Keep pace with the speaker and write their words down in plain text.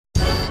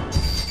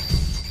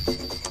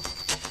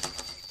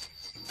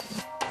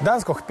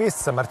Danskog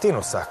pisca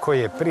Martinusa, koji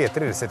je prije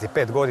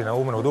 35 godina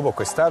umro u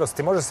dubokoj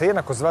starosti, može se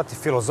jednako zvati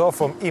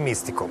filozofom i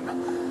mistikom.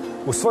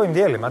 U svojim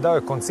djelima dao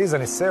je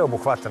koncizan i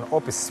sveobuhvatan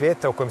opis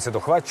svijeta u kojem se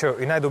dohvaćao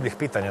i najdubljih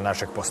pitanja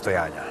našeg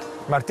postojanja.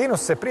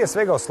 Martinus se prije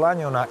svega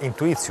oslanjao na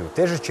intuiciju,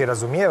 težeći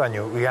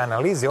razumijevanju i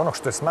analizi onog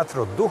što je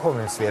smatrao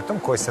duhovnim svijetom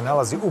koji se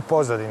nalazi u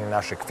pozadini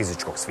našeg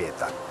fizičkog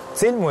svijeta.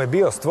 Cilj mu je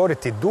bio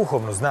stvoriti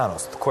duhovnu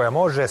znanost koja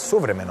može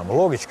suvremenom,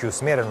 logički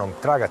usmjerenom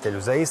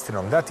tragatelju za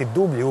istinom dati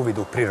dublji uvid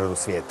u prirodu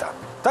svijeta.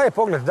 Taj je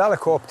pogled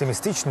daleko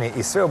optimističniji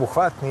i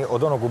sveobuhvatniji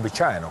od onog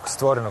uobičajenog,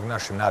 stvorenog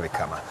našim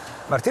navikama.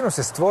 Martinus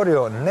je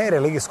stvorio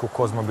nereligijsku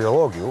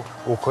kozmobiologiju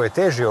u kojoj je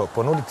težio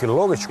ponuditi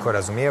logičko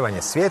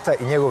razumijevanje svijeta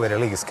i njegove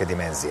religijske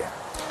dimenzije.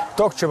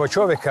 Tog ćemo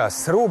čovjeka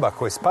s ruba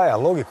koji spaja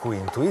logiku i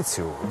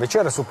intuiciju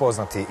večeras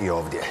upoznati i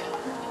ovdje,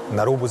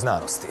 na rubu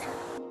znanosti.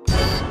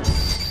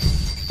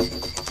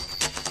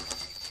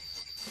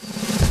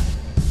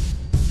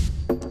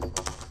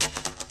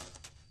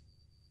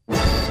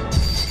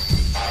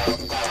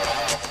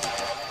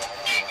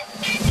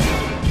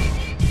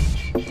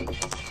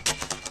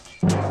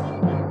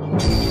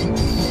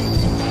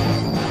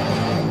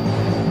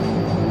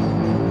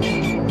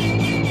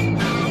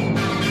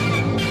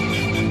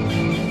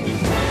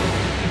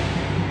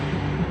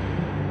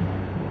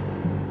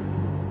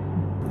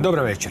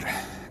 Dobro večer.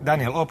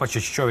 Daniel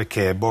Opačić čovjek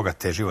je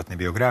bogate životne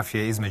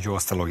biografije, između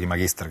ostalog i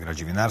magistar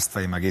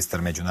građevinarstva i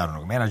magistar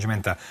međunarodnog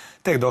menadžmenta,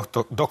 te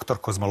doktor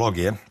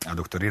kozmologije, a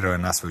doktorirao je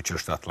na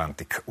sveučilištu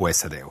Atlantik u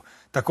SAD-u.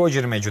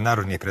 Također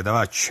međunarodni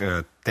predavač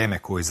teme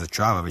koju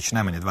izučava već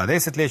najmanje 2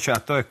 desetljeća, a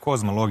to je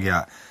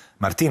kozmologija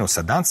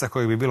Martinusa, Danca,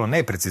 kojeg bi bilo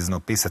neprecizno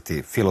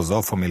pisati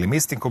filozofom ili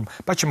mistikom,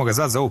 pa ćemo ga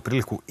zvati za ovu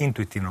priliku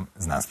intuitivnom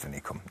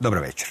znanstvenikom.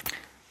 Dobro večer.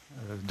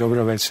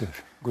 Dobro večer.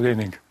 Good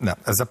evening. Da,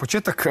 za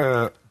početak,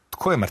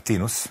 tko je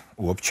Martinus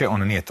uopće?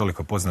 On nije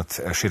toliko poznat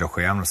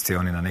širokoj javnosti,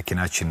 on je na neki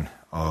način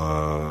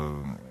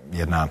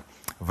jedna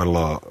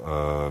vrlo,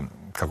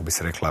 kako bi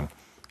se rekla,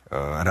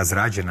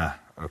 razrađena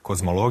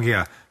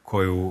kozmologija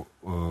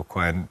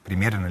koja je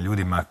primjerena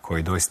ljudima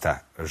koji doista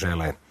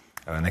žele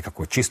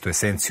nekakvu čistu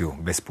esenciju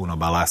bez puno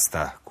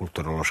balasta,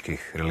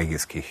 kulturoloških,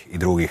 religijskih i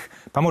drugih.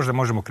 Pa možda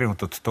možemo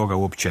krenuti od toga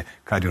uopće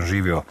kad je on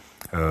živio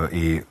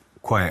i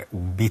koja je u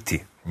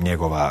biti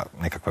njegova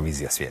nekakva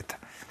vizija svijeta.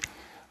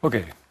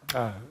 Okay.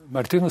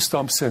 Martinus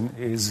Thompson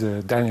is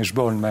a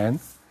Danish-born man.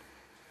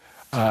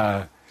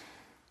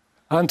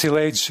 Until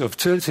age of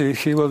 30,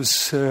 he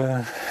was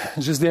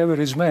just the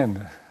average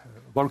man,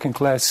 working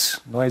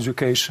class, no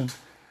education,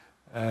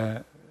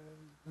 a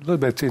little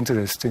bit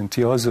interest in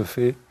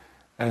theosophy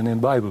and in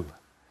Bible.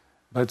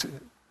 But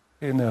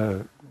in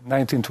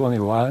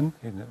 1921,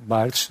 in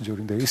March,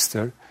 during the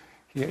Easter,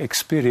 he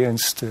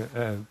experienced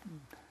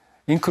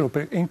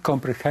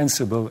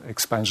incomprehensible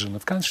expansion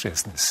of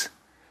consciousness.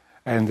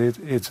 And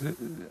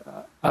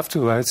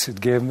afterwards it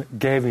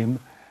gave him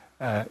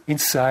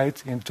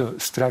insight into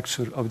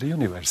structure of the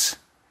universe.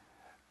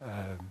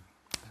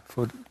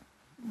 For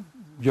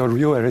your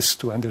viewers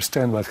to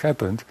understand what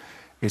happened,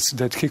 it's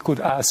that he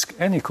could ask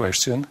any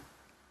question,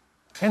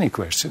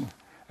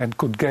 and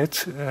could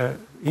get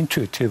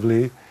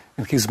intuitively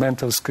in his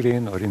mental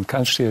screen or in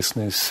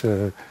consciousness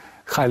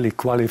highly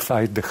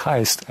qualified the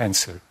highest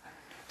answer.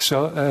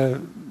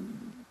 So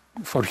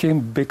for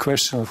him, big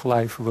question of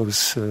life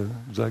was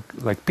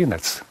like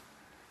peanuts.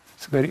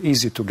 It's very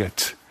easy to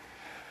get.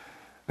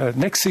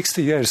 Next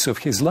 60 years of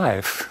his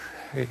life,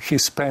 he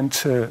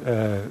spent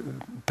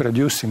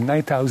producing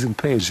 9,000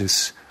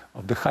 pages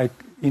of the high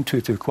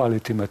intuitive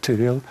quality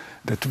material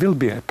that will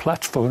be a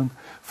platform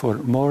for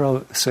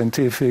moral,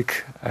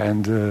 scientific,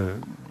 and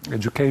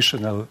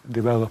educational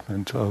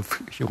development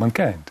of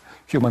humankind.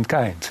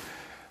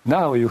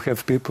 Now you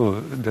have people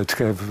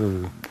that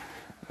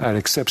are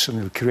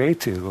exceptionally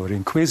creative or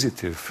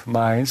inquisitive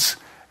minds,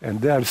 and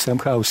they are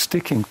somehow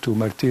sticking to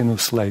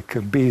Martinus like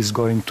bees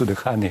going to the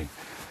honey.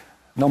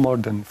 No more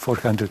than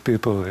 400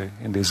 people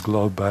in this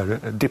globe are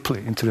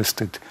deeply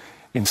interested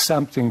in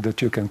something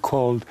that you can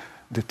call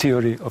the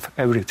theory of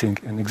everything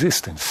in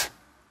existence.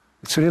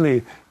 It's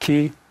really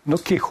key,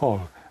 not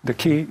keyhole, the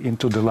key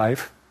into the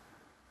life,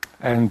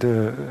 and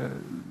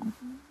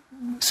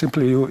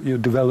simply you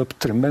develop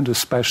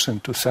tremendous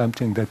passion to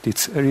something that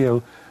it's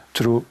real,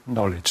 true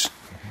knowledge.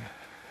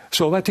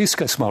 So what is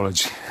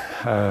cosmology?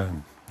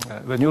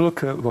 When you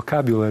look at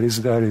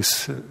vocabularies, there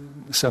is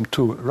some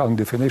two wrong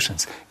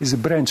definitions. It's a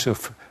branch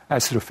of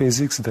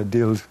astrophysics that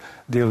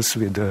deals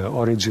with the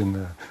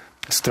origin,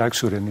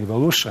 structure, and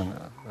evolution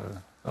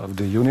of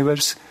the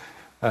universe.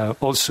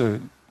 Also,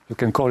 you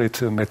can call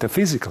it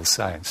metaphysical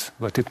science.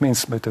 What it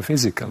means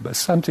metaphysical, but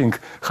something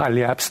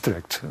highly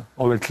abstract,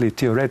 overtly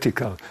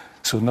theoretical,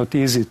 so not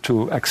easy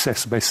to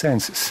access by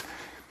senses.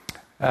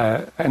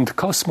 And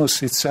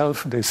cosmos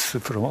itself, this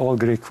from all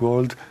Greek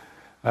word,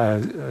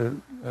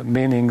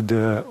 meaning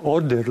the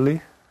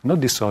orderly, not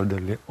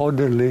disorderly,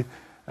 orderly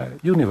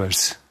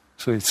universe.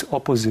 So it's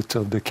opposite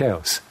of the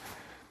chaos.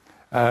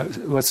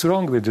 What's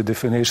wrong with the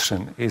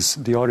definition is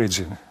the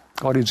origin.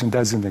 Origin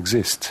doesn't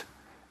exist.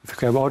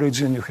 If you have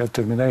origin, you have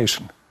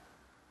termination.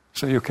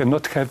 So you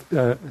cannot have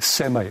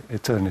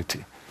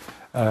semi-eternity.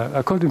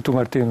 According to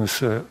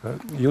Martinus,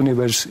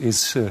 universe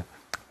is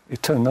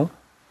eternal.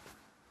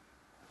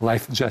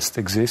 Life just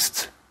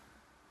exists.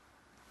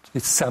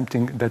 It's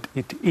something that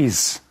it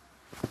is.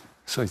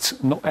 So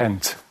it's no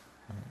end.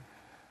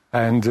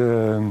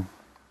 And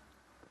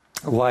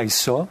why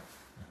so?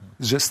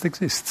 It just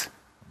exists.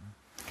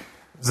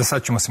 Za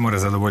sad ćemo se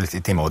morati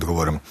zadovoljiti tim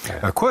odgovorom.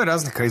 Koja je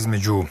razlika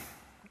između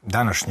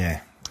današnje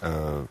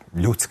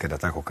ljudske, da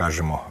tako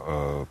kažemo,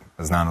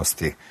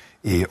 znanosti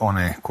i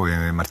one koje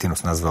je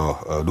Martinus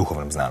nazvao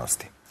duhovnom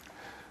znanosti?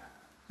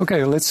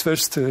 Okay, let's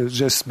first,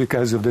 just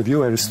because of the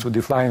viewers, to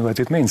define what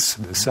it means,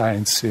 the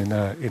science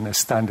in a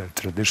standard,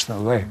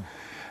 traditional way.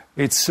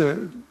 It's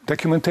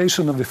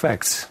documentation of the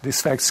facts.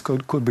 These facts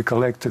could be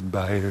collected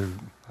by,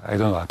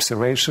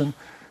 observation,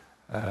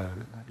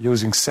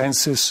 using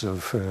senses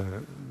of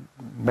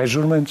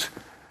measurement.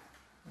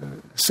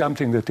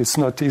 Something that is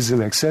not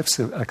easily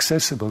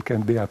accessible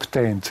can be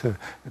obtained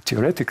a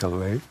theoretical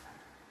way.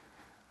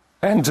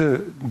 And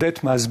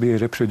that must be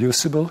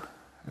reproducible.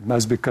 It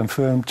must be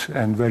confirmed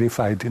and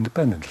verified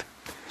independently.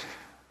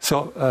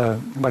 So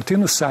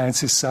Martinus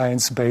science is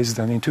science based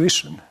on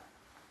intuition.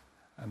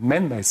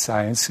 Man-made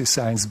science is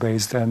science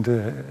based on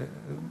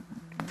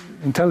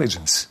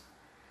intelligence.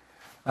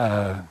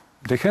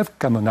 They have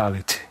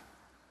commonality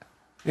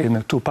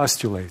in two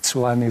postulates.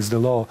 One is the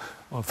law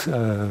of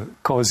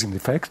cause and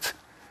effect,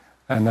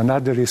 and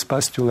another is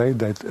postulate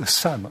that the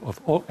sum of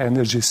all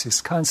energies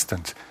is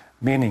constant,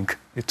 meaning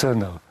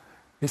eternal.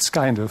 It's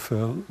kind of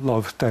a law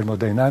of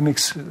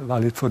thermodynamics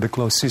valid for the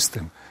closed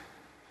system.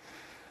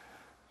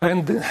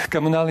 And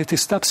commonality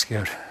stops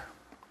here,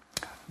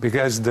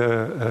 because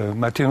the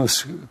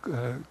Martinus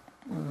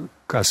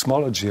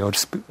cosmology,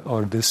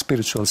 or the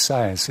spiritual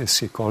science, as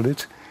he called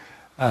it,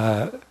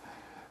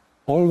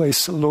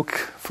 always look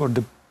for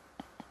the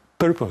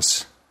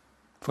purpose.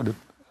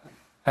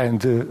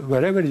 And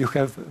wherever you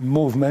have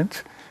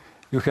movement,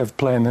 you have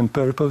plan and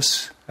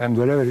purpose. And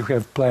wherever you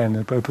have plan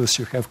and purpose,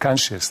 you have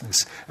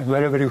consciousness. And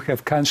wherever you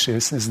have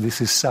consciousness,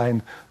 this is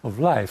sign of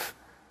life,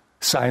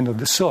 sign of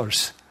the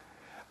source.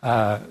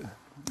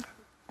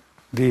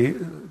 The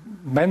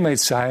man-made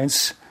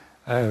science,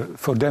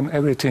 for them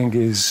everything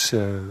is,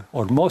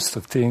 or most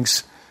of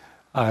things,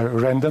 are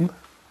random.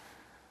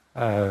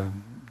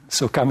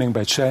 So coming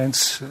by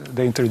chance,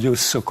 they introduce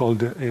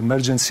so-called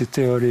emergency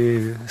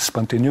theory,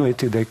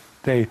 spontaneity.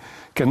 They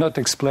cannot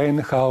explain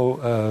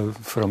how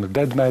from a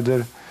dead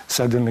matter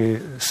suddenly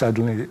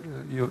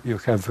you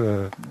have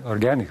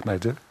organic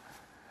matter.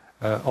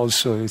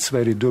 Also, it's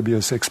very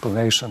dubious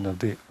explanation of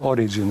the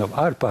origin of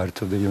our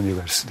part of the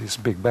universe, this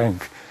Big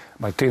Bang.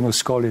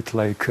 Martinus called it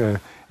like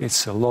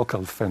it's a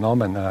local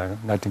phenomena,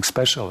 nothing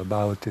special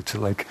about it.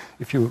 Like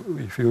if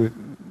you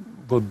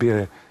would be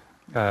a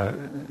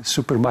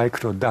super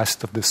micro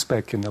dust of the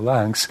speck in the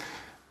lungs,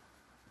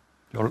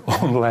 your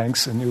own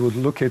lungs, and you would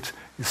look at,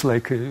 it's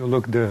like you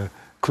look the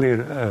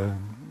clear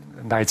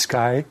night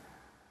sky,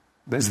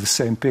 there's the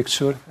same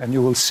picture, and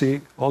you will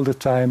see all the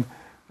time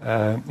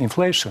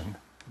inflation,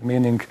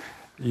 meaning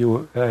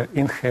you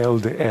inhale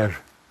the air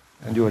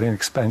and you are in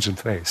expansion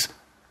phase.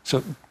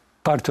 So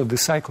part of the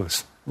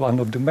cycles, one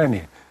of the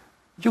many.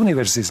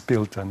 Universe is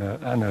built on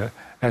a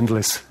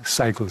endless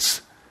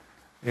cycles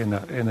in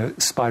a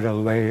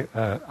spiral way,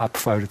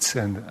 upwards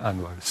and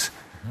onwards.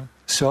 Mm-hmm.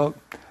 So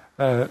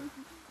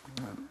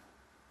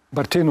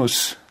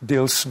Martinus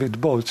deals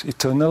with both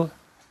eternal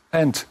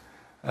and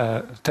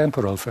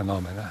temporal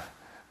phenomena.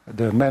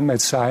 The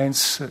man-made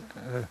science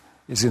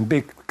is in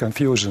big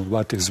confusion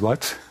what is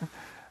what,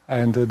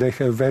 and they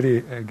have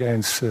very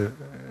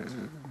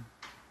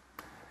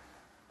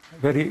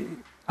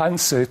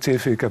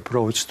unscientific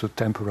approach to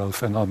temporal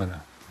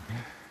phenomena.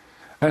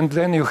 Mm-hmm. And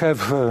then you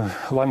have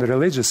one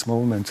religious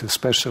movement,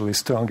 especially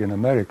strong in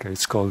America.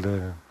 It's called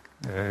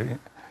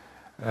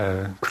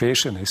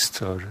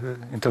creationist or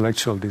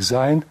intellectual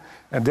design,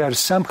 and they are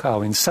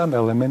somehow, in some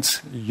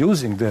elements,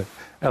 using the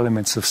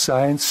elements of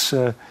science,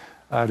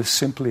 are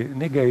simply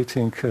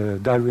negating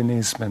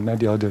Darwinism and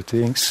many other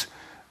things,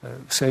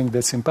 saying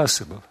that's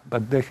impossible.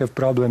 But they have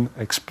problem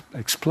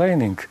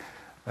explaining,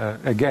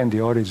 again,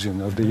 the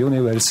origin of the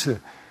universe,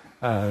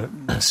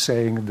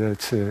 saying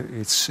that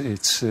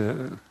it's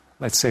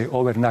let's say,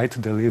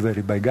 overnight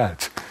delivery by God,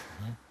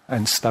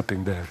 and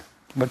stopping there.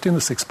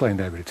 Martinus explained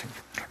everything.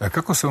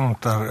 Kako se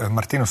unutar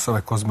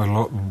Martinusove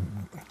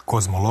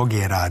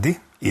kozmologije radi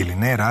ili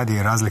ne radi,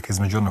 je razlika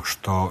između onog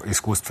što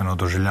iskustveno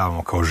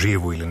doživljavamo kao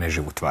živu ili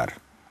neživu tvar?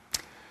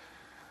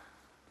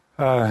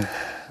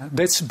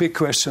 That's a big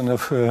question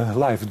of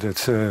life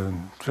that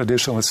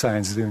traditional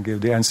science didn't give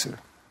the answer.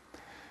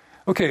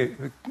 Okay,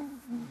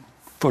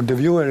 for the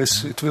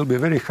viewers, it will be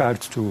very hard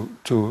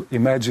to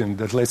imagine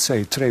that, let's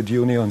say, trade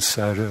unions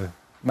are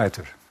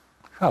matter.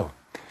 How?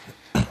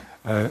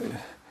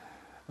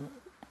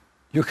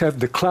 You have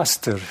the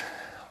cluster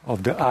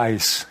of the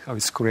eyes of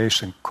its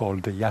creation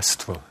called the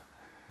yastvo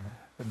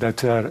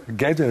that are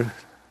gathered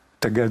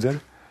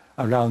together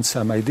around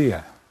some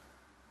idea.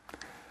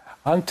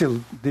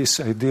 Until this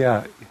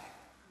idea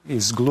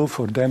is glue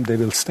for them, they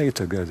will stay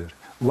together.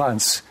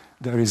 Once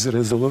there is a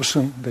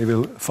resolution, they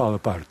will fall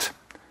apart.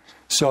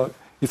 So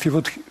if you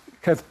would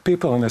have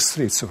people on the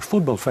streets or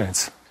football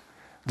fans,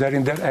 they're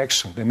in their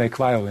action, they make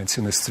violence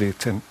in the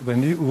street, and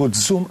when you would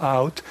zoom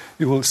out,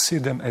 you will see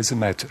them as a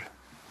matter.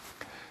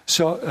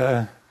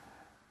 So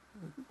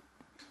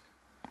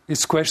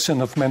it's a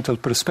question of mental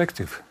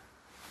perspective.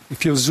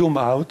 If you zoom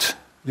out,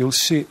 you'll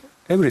see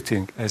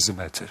everything as a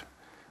matter.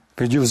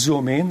 When you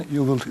zoom in,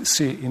 you will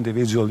see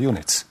individual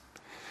units.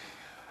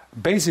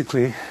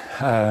 Basically,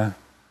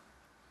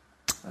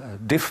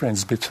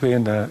 difference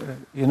between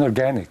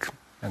inorganic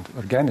and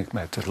organic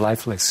matter,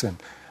 lifeless and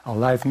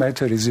alive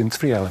matter, is in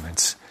three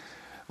elements.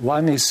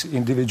 One is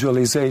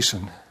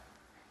individualization.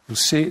 You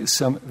see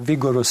some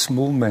vigorous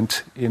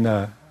movement in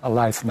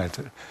alive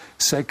matter.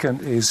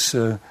 Second is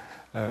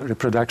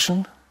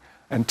reproduction.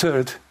 And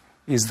third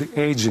is the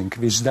aging,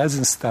 which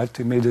doesn't start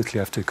immediately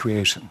after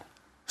creation.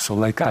 So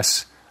like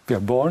us, we are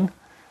born,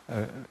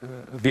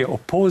 we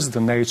oppose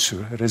the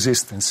nature,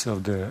 resistance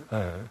of the,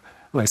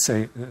 let's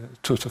say,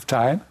 truth of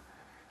time.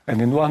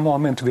 And in one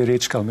moment we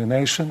reach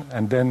culmination,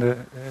 and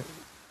then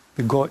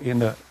we go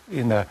in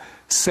a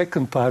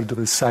second part of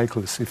the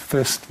cycle. So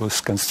first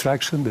was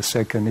construction, the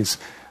second is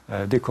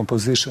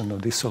decomposition or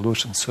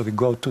dissolution. So we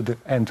go to the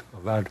end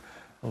of our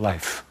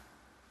life,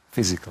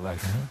 physical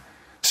life. Mm-hmm.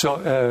 So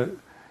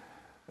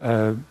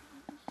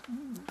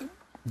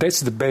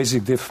that's the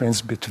basic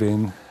difference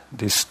between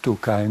these two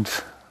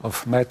kinds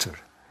of matter.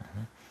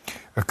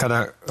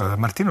 Kada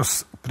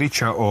Martinus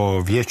priča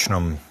o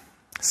vječnom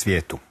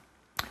svijetu,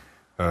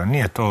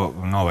 nije to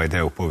nova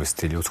ideja u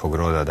povijesti ljudskog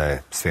roda da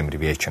je svemir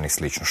vječan i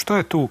slično. Što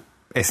je tu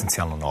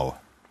esencijalno novo?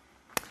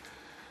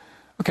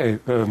 Okay,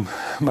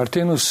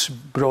 Martinus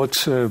brought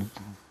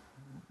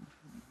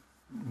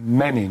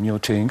many new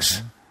things.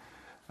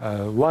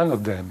 One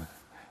of them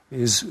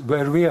is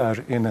where we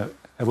are in an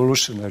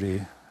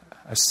evolutionary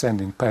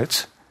ascending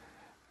path.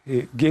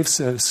 He gives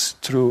us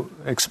through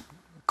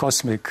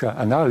cosmic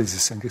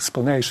analysis and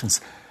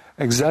explanations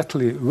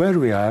exactly where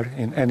we are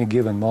in any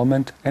given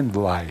moment and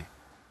why.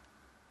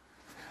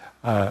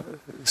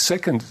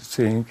 Second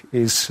thing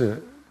is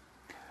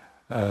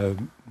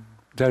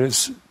there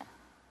is,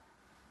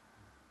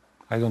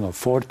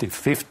 40,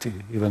 50,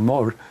 even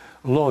more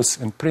laws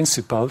and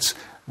principles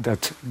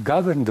that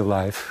govern the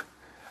life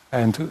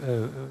and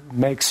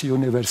makes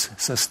universe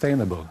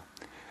sustainable.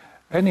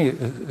 Any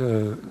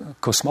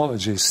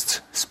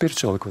cosmologist,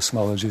 spiritual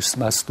cosmologist,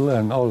 must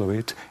learn all of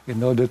it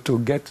in order to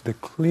get the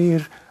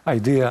clear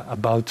idea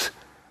about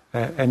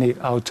any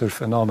outer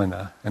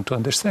phenomena and to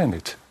understand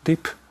it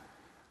deep.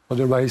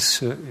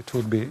 Otherwise, it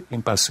would be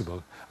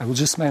impossible. I will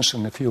just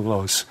mention a few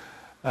laws.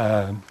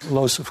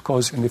 Laws of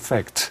cause and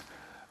effect,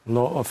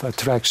 law of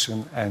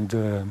attraction and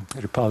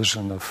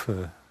repulsion of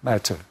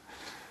matter,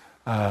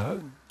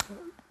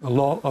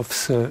 law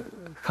of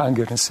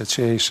hunger and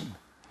satiation,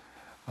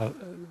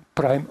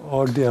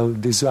 primordial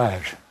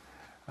desire,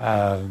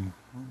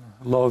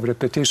 law of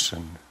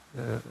repetition,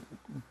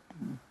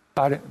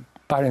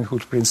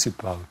 parenthood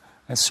principle,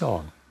 and so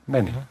on,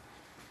 many. Mm-hmm.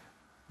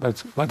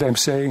 But what I'm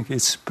saying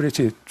is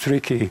pretty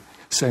tricky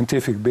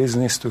scientific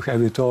business to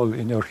have it all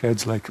in your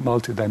heads like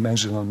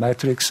multidimensional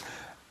matrix.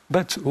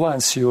 But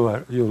once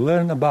you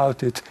learn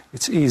about it,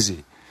 it's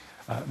easy.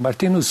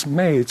 Martinus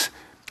made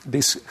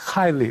this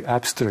highly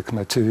abstract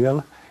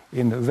material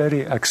in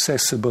very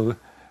accessible,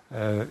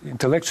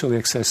 intellectually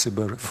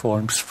accessible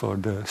forms for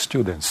the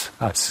students,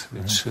 us.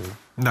 Which,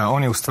 da,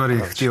 on je u stvari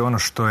htio ono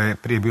što je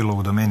prije bilo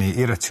u domeni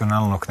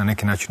iracionalnog na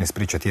neki način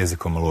ispričati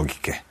jezikom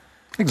logike.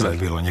 Exactly. To je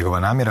bilo njegova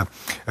namjera.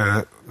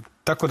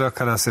 Tako da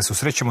kada se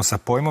susrećemo sa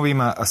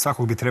pojmovima,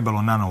 svakog bi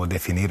trebalo nanovo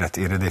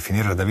definirati i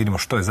redefinirati da vidimo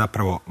što je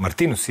zapravo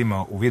Martinus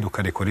imao u vidu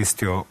kad je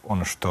koristio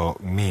ono što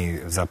mi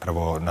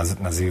zapravo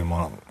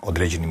nazivamo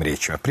određenim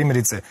riječima.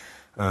 Primjerice,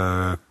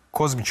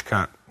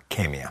 kozmička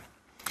kemija.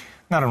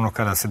 Naravno,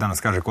 kada se danas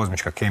kaže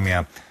kozmička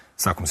kemija,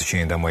 svakom se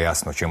čini da mu je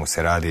jasno o čemu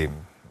se radi.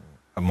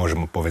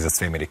 Možemo povezati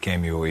svemir i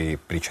kemiju i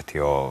pričati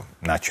o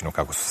načinu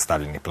kako su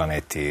sastavljeni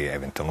planeti,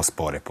 eventualno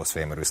spore po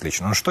svemiru i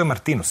slično. Ono što je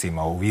Martinus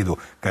imao u vidu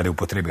kada je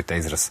upotrebio taj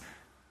izraz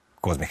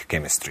cosmic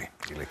chemistry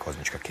ili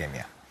kozmička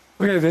kemija?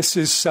 Okay, this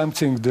is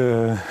something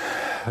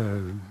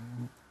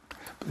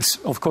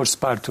of course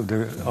part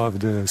of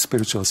the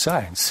spiritual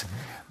science,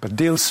 but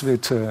deals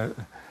with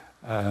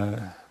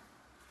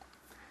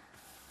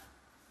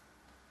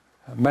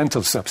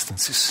mental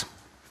substances.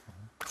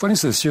 For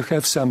instance, you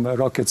have some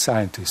rocket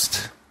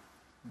scientist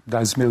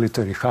does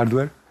military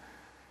hardware,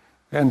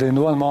 and in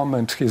one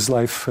moment his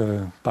life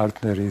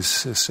partner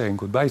is saying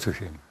goodbye to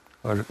him,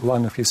 or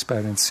one of his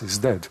parents is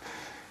dead.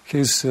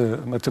 His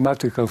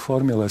mathematical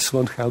formulas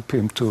won't help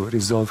him to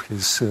resolve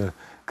his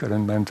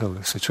current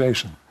mental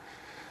situation.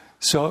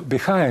 So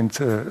behind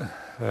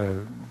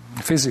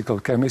physical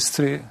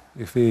chemistry,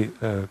 if we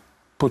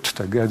put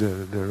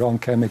together the wrong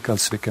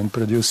chemicals, we can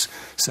produce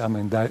some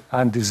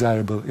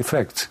undesirable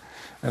effects.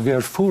 And we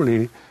are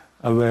fully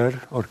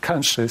aware or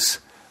conscious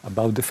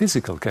about the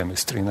physical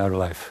chemistry in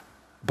our life,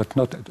 but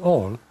not at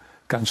all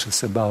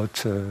conscious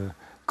about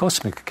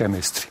cosmic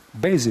chemistry.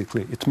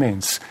 Basically, it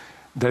means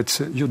that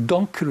you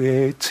don't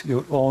create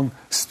your own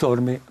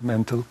stormy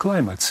mental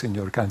climates in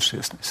your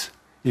consciousness.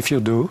 If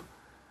you do,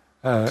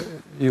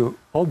 you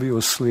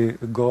obviously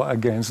go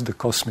against the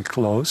cosmic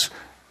laws,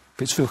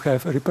 which will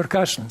have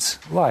repercussions.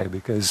 Why?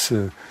 Because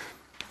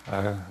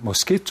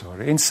mosquito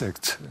or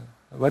insect,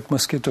 what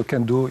mosquito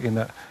can do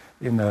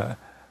in a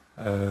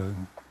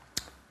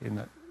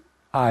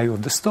eye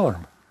of the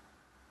storm?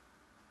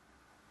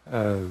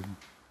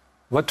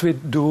 What we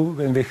do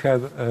when we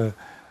have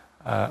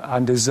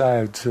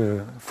undesired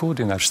food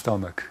in our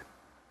stomach?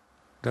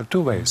 There are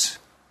two ways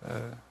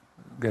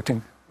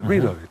getting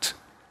rid of it.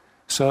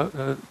 So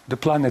the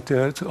planet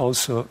Earth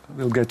also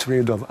will get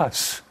rid of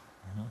us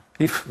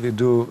if we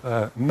do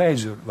a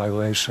major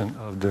violation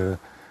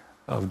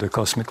of the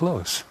cosmic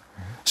laws.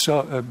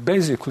 So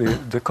basically,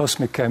 the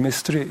cosmic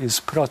chemistry is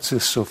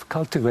process of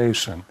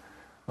cultivation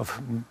of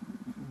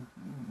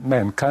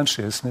man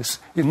consciousness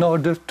in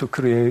order to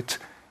create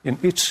in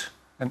each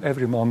and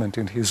every moment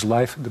in his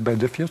life the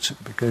better future,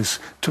 because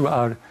through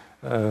our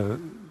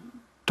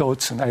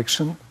thoughts and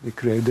action we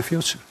create the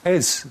future.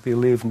 As we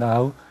live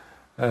now,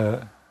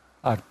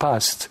 our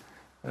past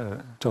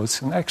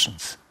thoughts and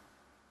actions.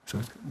 So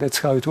that's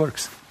how it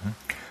works.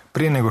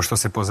 Prije nego što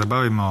se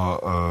pozabavimo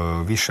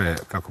više,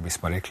 kako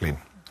bismo rekli,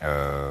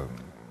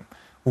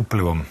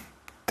 uplivom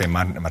te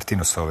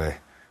Martinusove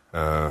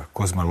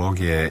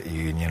kozmologije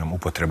i njenom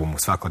upotrebom u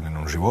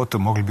svakodnevnom životu,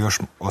 mogli bi još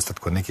ostati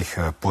kod nekih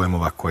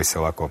pojmova koji se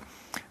ovako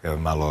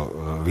malo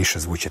više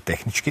zvuče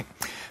tehnički.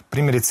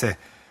 Primjerice,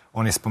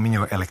 on je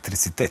spominjao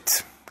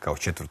elektricitet kao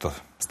četvrto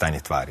stanje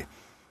tvari.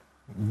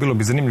 Bilo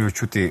bi zanimljivo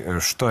čuti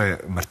što je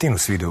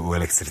Martinus vidio u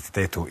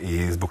elektricitetu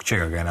i zbog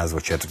čega ga je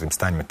nazvao četvrtim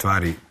stanjem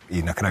tvari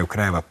i na kraju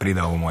krajeva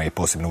pridao mu je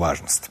posebnu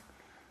važnost.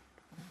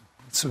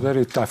 It's a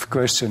very tough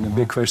question, a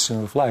big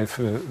question of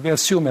life. We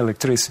assume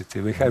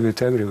electricity. We have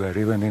it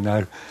everywhere, even in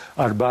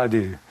our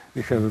body.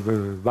 We have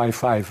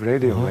Wi-Fi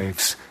radio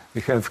waves.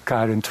 We have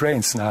car and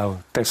trains now.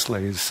 Tesla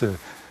is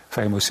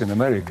famous in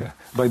America.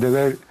 By the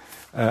way,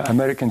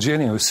 American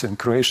genius and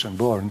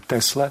Croatian-born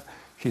Tesla,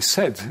 he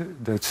said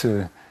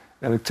that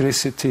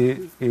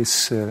electricity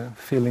is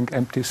filling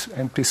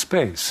empty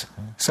space.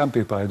 Some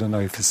people, I don't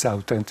know if it's an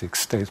authentic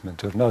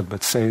statement or not,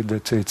 but say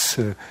that it's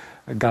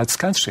God's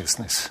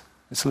consciousness.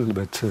 It's a little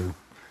bit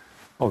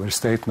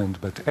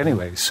overstatement, but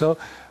anyway. So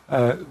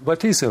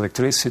what is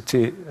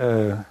electricity?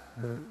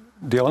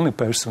 The only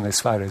person,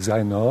 as far as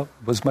I know,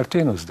 was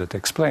Martinus that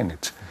explained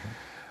it.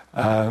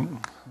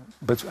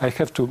 But I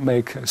have to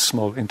make a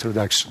small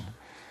introduction.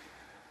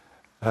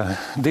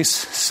 This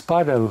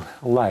spiral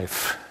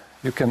life,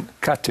 you can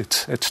cut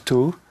it at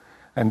two,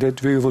 and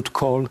that we would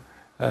call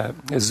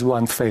as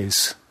one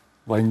phase,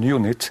 one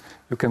unit.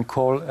 You can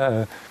call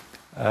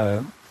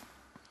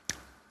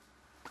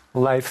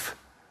life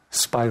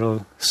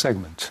spiral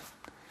segment.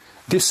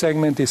 This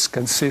segment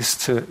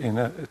consists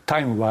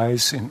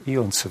time-wise in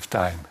eons of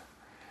time.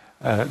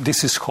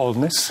 This is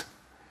wholeness,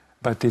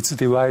 but it's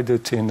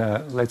divided in,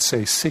 let's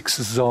say,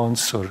 6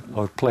 zones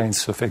or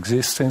planes of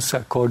existence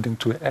according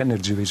to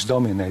energy which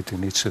dominate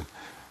in each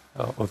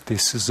of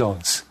these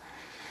zones.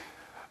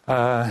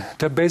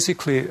 There are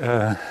basically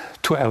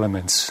 2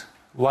 elements.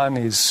 One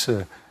is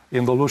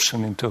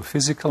involution into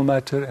physical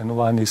matter, and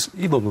one is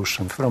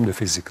evolution from the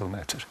physical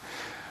matter.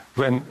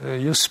 When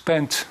you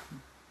spend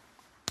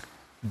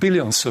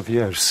billions of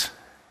years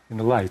in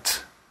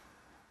light,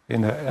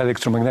 in an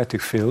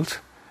electromagnetic field,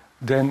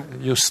 then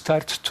you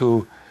start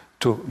to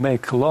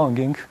make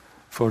longing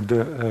for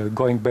the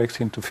going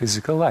back into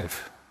physical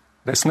life.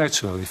 That's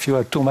natural. If you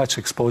are too much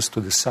exposed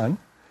to the sun,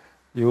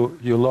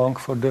 you long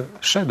for the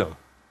shadow.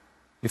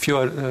 If you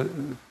are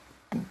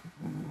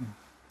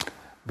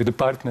with a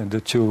partner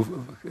that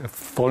you are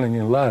falling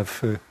in love,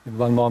 in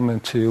one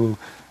moment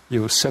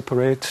you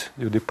separate,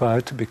 you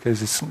depart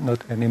because it's not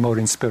any more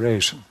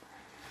inspiration.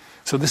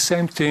 So the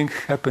same thing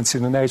happens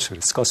in the nature.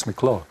 It's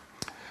cosmic law.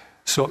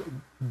 So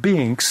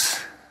beings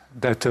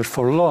that are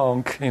for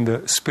long in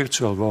the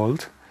spiritual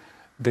world,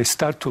 they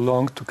start to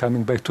long to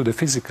coming back to the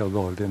physical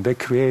world, and they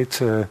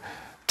create a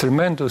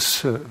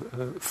tremendous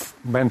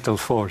mental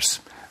force.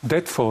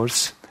 That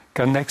force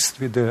connects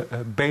with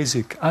the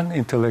basic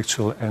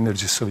unintellectual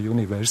energies of the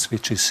universe,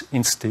 which is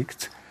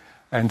instinct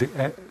and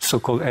the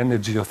so-called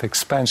energy of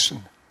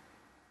expansion.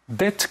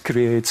 That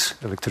creates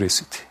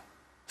electricity.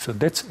 So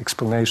that's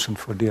explanation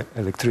for the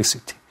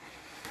electricity.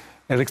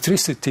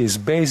 Electricity is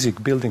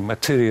basic building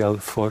material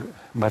for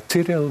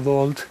material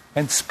world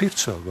and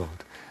spiritual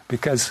world,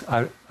 because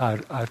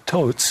our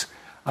thoughts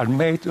are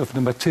made of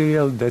the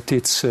material that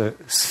it's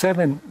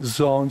 7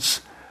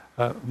 zones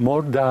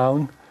more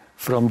down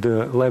from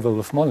the level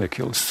of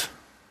molecules.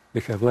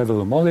 We have level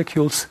of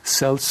molecules,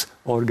 cells,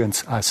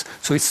 organs, us.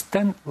 So it's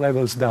 10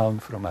 levels down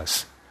from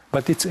us.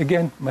 But it's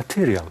again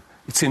material.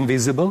 It's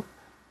invisible.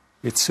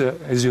 It's,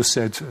 as you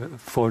said,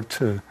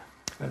 4th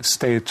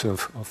state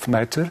of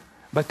matter,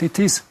 but it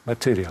is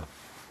material.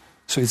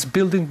 So it's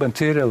building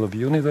material of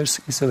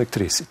universe is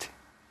electricity.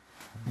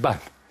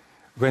 But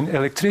when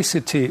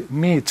electricity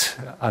meets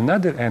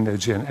another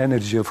energy, an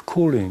energy of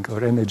cooling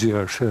or energy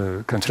of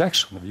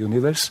contraction of the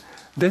universe,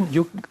 then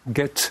you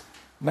get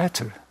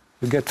matter.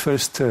 You get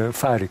first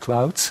fiery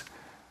clouds,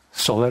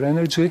 solar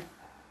energy,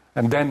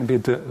 and then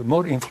with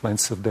more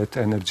influence of that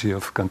energy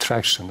of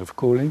contraction, of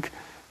cooling,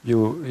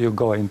 you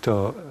go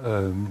into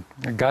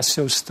a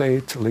gaseous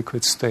state,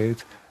 liquid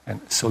state, and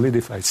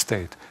solidified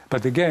state.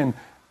 But again,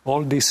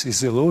 all this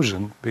is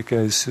illusion,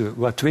 because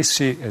what we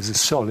see as a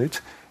solid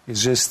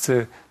is just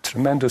a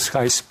tremendous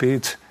high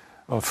speed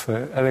of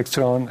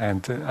electron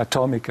and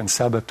atomic and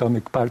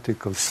subatomic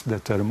particles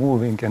that are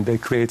moving, and they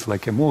create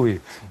like a movie.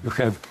 You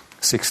have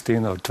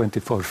 16 or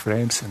 24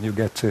 frames, and you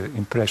get the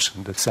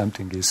impression that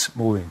something is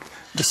moving.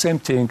 The same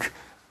thing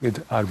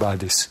with our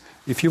bodies.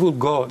 If you will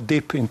go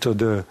deep into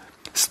the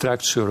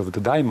structure of the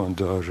diamond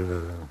or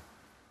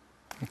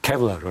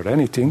Kevlar or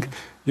anything,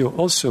 you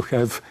also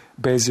have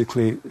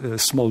basically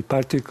small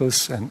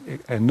particles and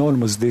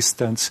enormous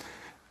distance,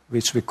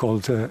 which we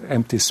call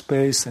empty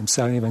space, and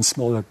some even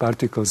smaller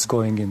particles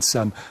going in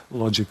some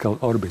logical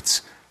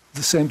orbits.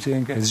 The same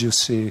thing as you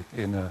see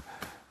in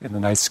the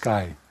night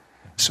sky.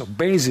 So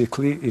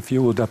basically, if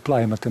you would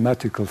apply a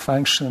mathematical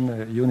function,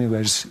 the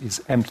universe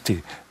is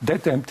empty.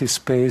 That empty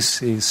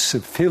space is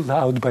filled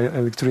out by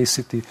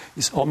electricity,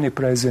 is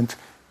omnipresent,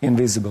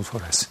 invisible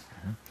for us.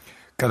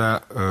 Kada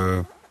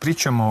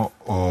pričamo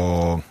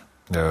o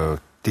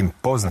tim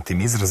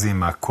poznatim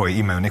izrazima koji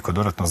imaju neko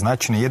dodatno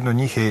značenje, jedno od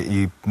njih je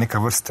i neka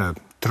vrsta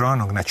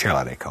trojnog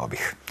načela, rekao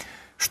bih.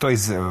 Što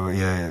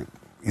je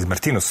iz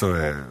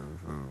Martinusove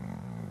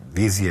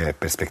vizije,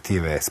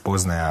 perspektive,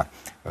 spoznaja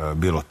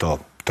bilo to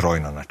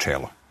trojno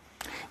načelo?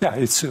 Yeah,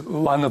 it's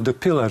one of the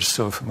pillars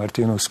of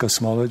Martinus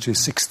cosmology.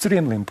 It's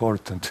extremely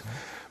important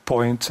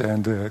point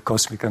and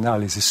cosmic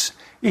analysis.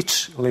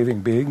 Each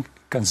living being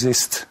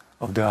consists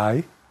of the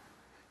I,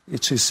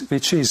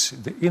 which is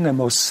the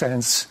innermost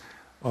sense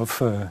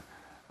of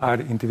our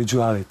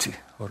individuality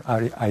or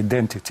our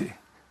identity.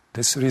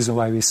 That's the reason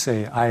why we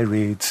say I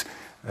read,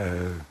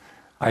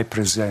 I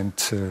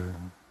present,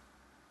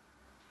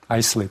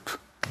 I sleep,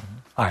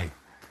 I.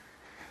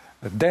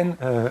 Then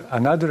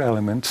another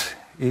element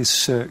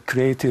is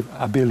creative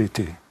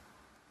ability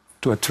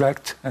to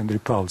attract and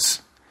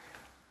repulse.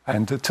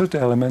 And the third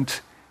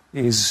element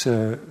is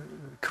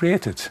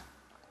created.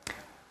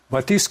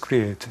 What is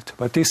created,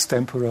 what is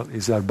temporal,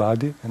 is our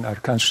body and our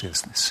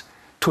consciousness.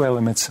 Two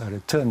elements are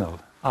eternal,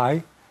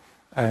 I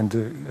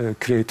and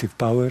creative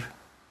power,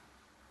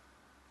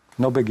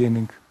 no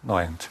beginning, no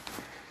end.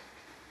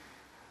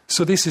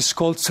 So this is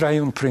called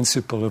triune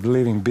principle of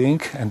living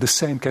being, and the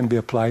same can be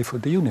applied for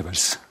the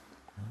universe.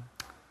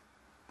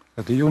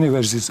 The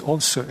universe is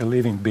also a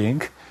living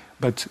being,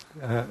 but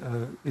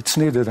it's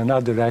needed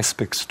another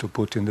aspect to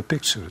put in the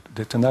picture.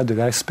 That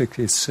another aspect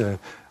is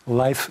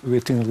life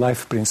within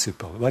life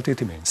principle. What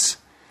it means?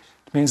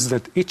 It means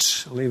that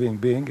each living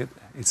being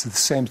is at the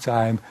same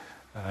time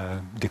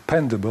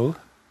dependable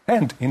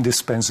and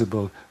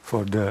indispensable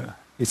for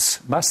its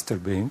master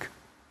being.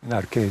 In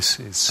our case,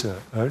 it's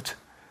Earth.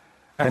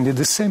 And at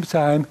the same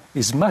time,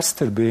 its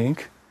master being,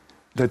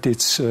 that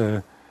it's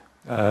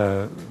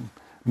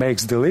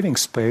makes the living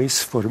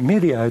space for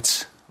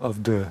myriads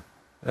of the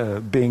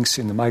beings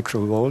in the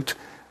micro world,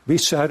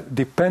 which are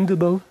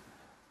dependable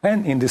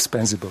and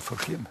indispensable for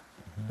him.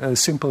 A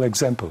simple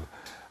example,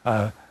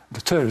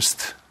 the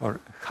thirst or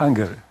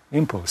hunger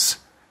impulse,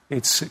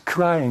 it's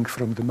crying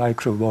from the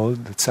micro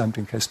world that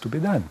something has to be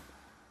done.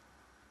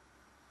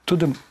 To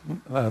the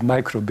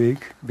micro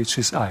being, which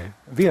is I.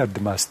 We are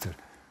the master.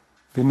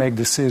 We make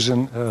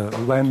decision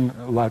when,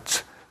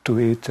 what to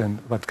eat and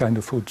what kind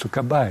of food to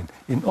combine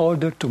in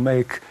order to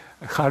make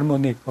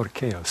harmony or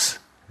chaos.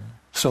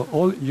 So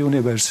all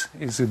universe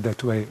is in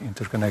that way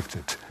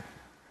interconnected.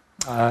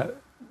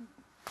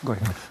 Go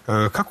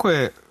ahead. Kako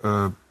je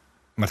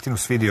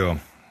Martinus vidio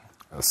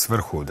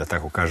svrhu, da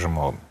tako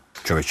kažemo,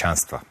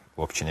 čovječanstva,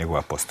 uopće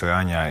njegova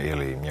postojanja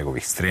ili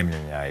njegovih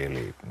stremljenja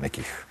ili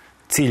nekih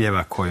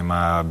ciljeva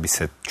kojima bi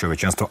se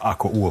čovječanstvo,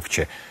 ako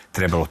uopće,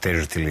 trebalo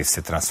težiti ili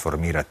se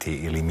transformirati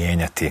ili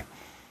mijenjati?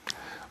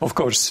 Of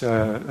course,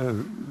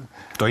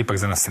 to je ipak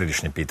za nas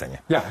središnje pitanje.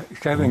 Yeah,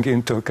 having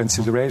into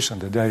consideration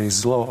that there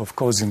is law of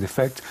cause and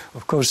effect,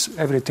 of course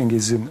everything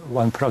is in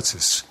one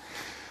process.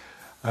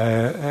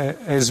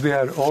 As we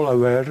are all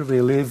aware,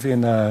 we live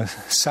in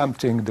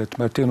something that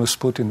Martinus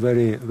put in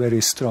very,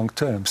 very strong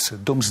terms,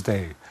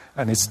 doomsday,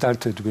 and it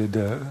started with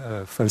the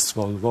First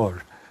World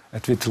War.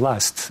 It will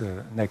last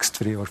next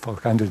 300 or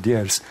 400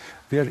 years.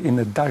 We are in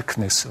a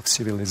darkness of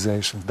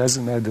civilization.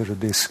 Doesn't matter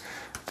this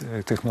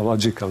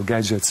technological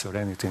gadgets or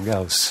anything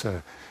else,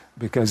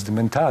 because the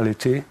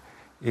mentality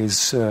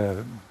is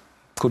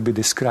could be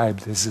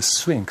described as a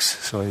sphinx.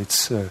 So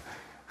it's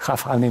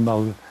half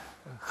animal,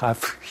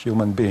 half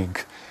human being.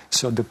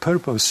 So the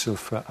purpose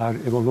of our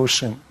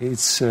evolution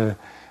is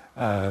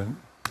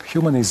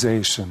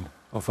humanization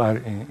of our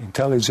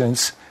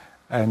intelligence,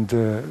 and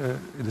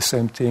the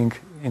same thing,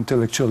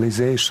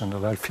 intellectualization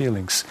of our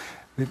feelings.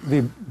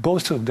 We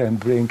both of them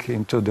bring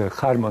into the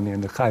harmony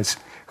and the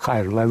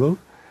higher level,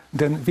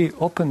 then we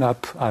open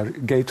up our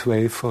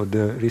gateway for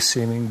the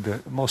receiving the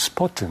most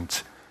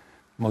potent,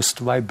 most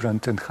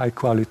vibrant and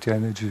high-quality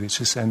energy,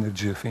 which is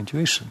energy of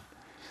intuition.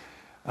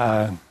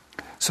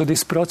 So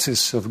this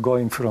process of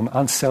going from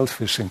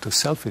unselfish into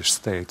selfish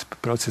state,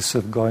 process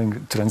of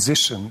going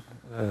transition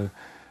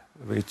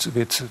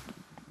with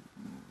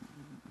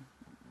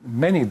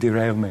many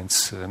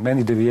derailments,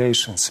 many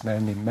deviations,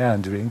 many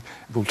meandering,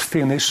 would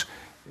finish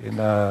in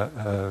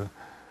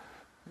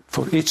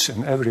for each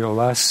and every of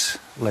us,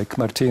 like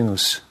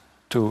Martinus,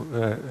 to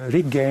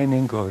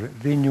regaining or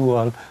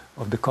renewal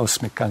of the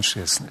cosmic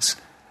consciousness.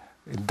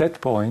 At that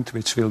point,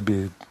 which will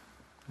be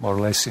more or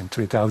less in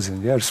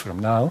 3,000 years from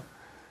now,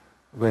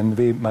 when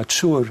we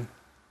mature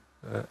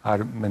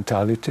our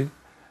mentality,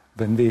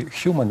 when we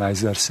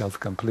humanize ourselves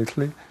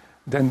completely,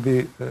 then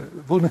we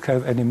wouldn't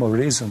have any more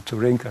reason to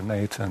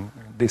reincarnate on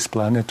this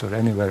planet or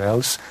anywhere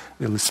else.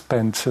 We'll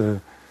spend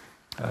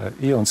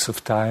eons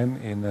of time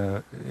in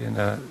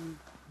a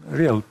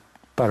real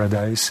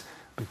paradise,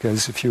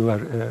 because if you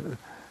are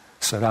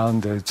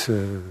surrounded,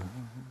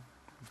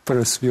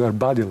 first you are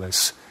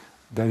bodiless,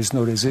 there is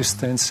no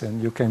resistance,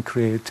 and you can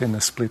create in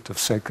a split of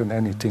second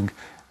anything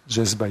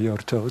just by your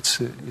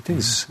thoughts. It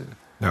is...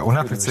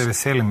 Unaprijed se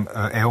veselim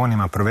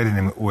eonima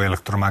provedenim u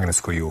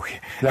elektromagnetskoj juhi.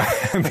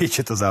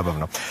 Biće to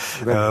zabavno.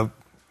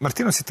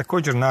 Martinus je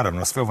također,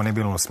 naravno, sve ovo ne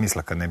bi imalo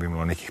smisla kad ne bi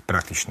imalo nekih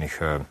praktičnih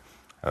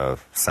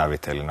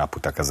savjeta ili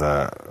naputaka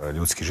za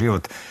ljudski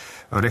život.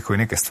 Rekao je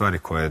neke stvari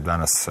koje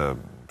danas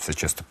se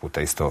često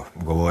puta isto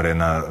govore,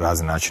 na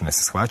razne načine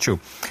se shvaćaju.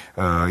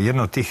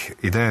 Jedna od tih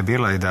ideja je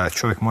bila i da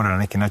čovjek mora na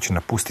neki način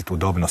napustiti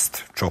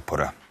udobnost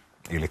čopora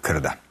ili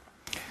krda.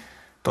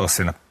 To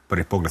se na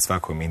prvi pogled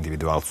svakom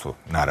individualcu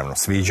naravno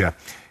sviđa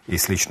i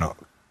slično.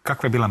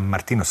 Kakva je bila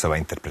Martinusova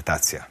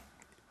interpretacija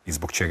i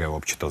zbog čega je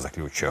uopće to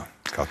zaključio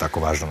kao tako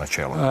važno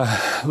načelo?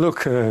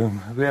 Look,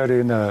 we are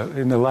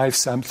in a life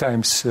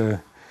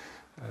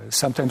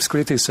sometimes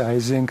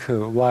criticizing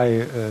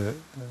why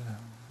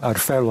our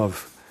fellow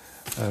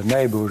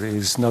neighbor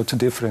is not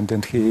different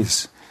than he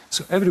is.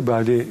 So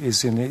everybody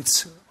is in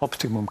its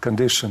optimum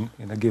condition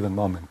in a given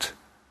moment.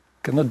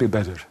 Cannot be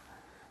better.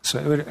 So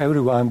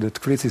everyone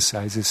that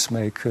criticizes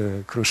make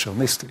crucial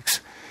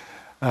mistakes.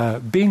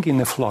 Being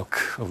in a flock,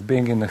 of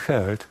being in a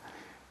herd,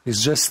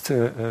 is just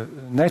a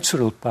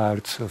natural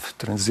part of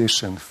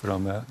transition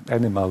from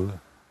animal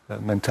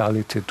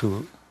mentality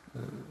to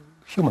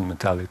human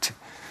mentality.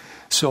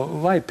 So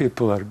why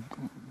people are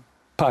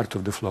part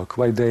of the flock,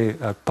 why they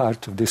are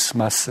part of this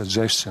mass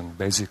suggestion,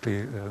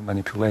 basically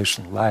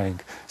manipulation, lying,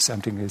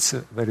 something that's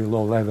a very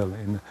low level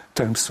in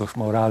terms of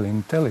moral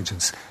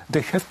intelligence,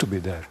 they have to be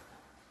there.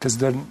 It's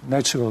their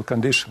natural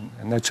condition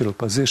and natural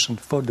position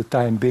for the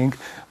time being,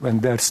 when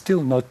they're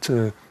still not,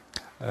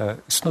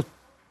 it's not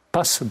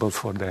possible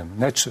for them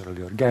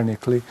naturally,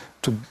 organically,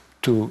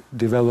 to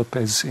develop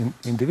as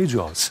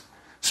individuals.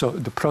 So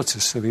the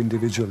process of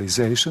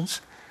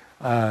individualizations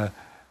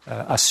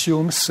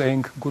assumes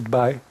saying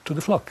goodbye to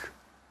the flock.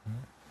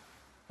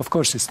 Of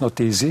course, it's not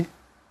easy,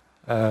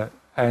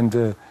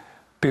 and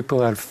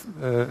people are,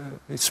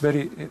 it's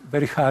very,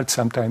 very hard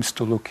sometimes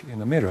to look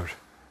in a mirror.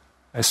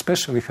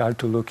 Especially hard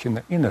to look in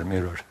the inner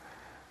mirror,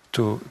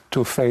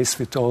 to face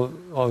with all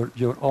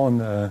your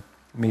own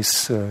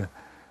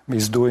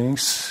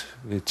misdoings,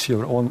 with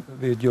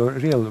your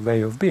real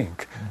way of being.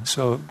 Mm-hmm.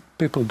 So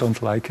people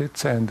don't like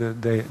it, and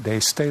they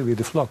stay with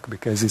the flock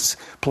because it's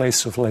a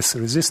place of less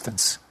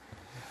resistance.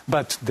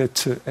 But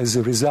that as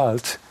a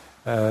result,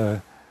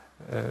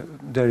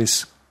 there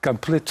is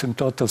complete and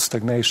total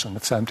stagnation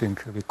of something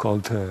we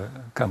called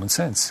common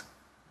sense.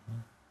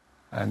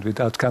 And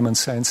without common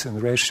sense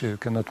and ratio, you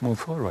cannot move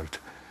forward.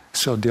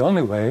 So the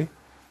only way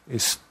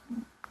is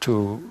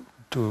to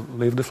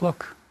leave the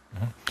flock.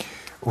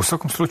 U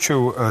svakom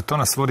slučaju, to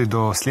nas vodi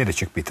do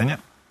sljedećeg pitanja,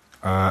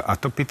 a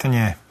to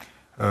pitanje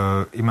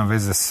ima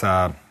veze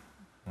sa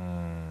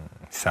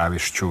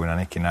savješću, na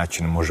neki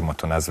način možemo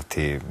to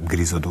nazvati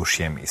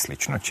grizodušjem i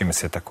slično, čime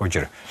se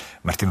također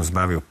Martinus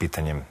bavio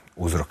pitanjem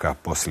uzroka,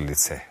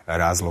 posljedice,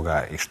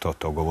 razloga i što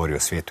to govori o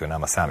svijetu i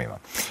nama samima.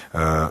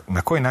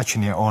 Na koji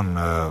način je on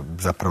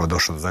zapravo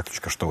došao do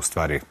zaključka što u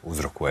stvari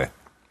uzrokuje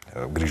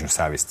grižnju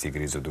savjesti i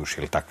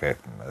grizodušje ili takve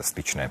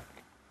slične,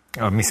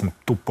 mislim,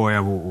 tu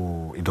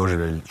pojavu i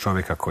doživljaj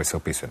čovjeka koji se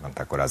opisuje na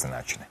tako razne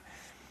načine?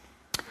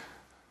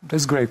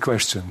 That's a great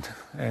question,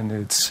 and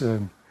it's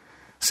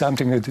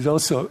something that is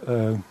also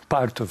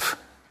part of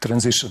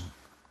transition.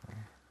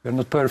 We're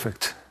not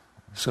perfect,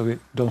 so we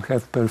don't have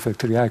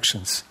perfect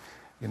reactions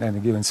in any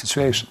given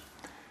situation.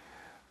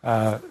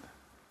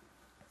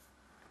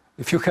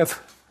 If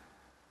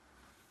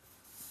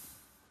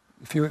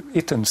you've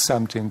eaten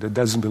something that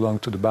doesn't belong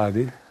to the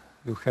body,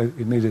 you have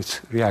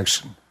immediate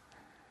reaction.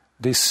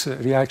 This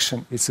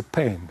reaction is a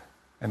pain,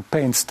 and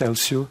pain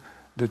tells you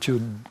that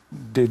you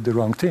did the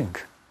wrong thing.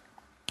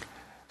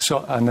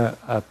 So on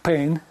a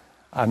pain,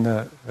 on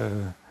a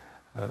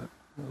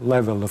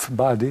level of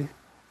body,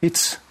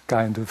 it's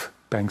kind of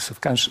pangs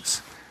of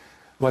conscience.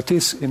 What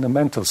is in the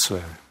mental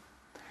sphere?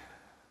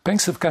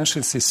 Pangs of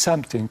conscience is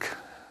something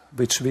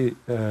which we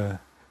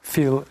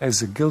feel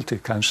as a guilty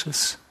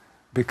conscience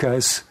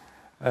because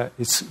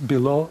it's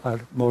below our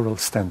moral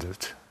standard.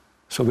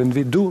 So when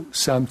we do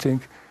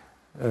something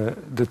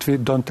that we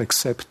don't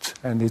accept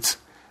and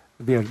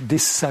we are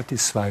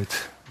dissatisfied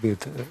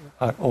with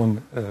our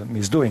own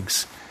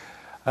misdoings,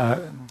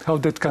 how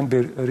that can be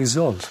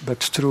resolved? But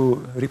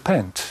through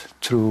repent,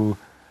 through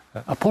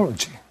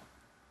apology.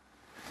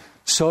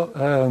 So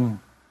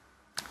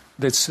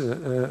that's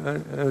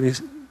a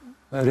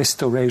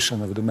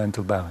restoration of the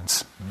mental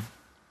balance.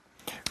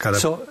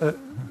 So,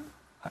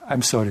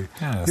 I'm sorry.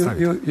 Yeah,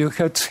 you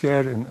had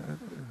here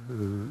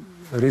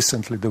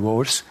recently the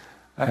wars,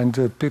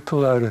 and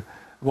people are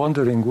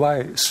wondering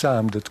why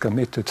some that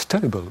committed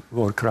terrible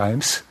war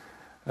crimes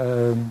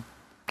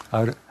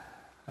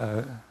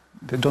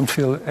they don't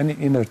feel any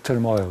inner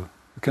turmoil.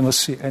 You cannot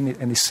see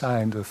any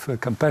sign of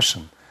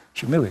compassion,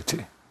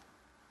 humility.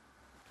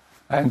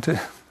 And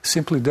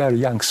simply they are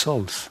young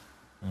souls.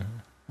 Mm-hmm.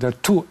 They're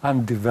too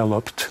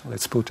undeveloped,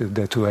 let's put it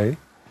that way,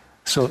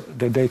 so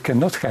that they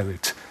cannot have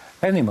it.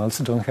 Animals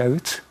don't have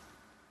it,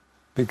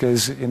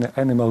 because in the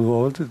animal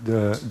world,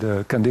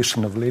 the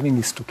condition of living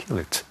is to kill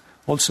it.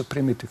 Also,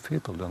 primitive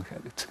people don't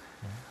have it.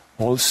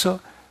 Mm-hmm. Also,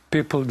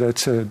 people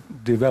that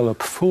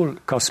develop full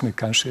cosmic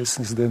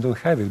consciousness, they don't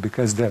have it,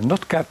 because they're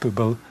not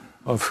capable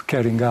of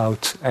carrying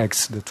out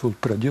acts that will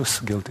produce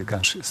guilty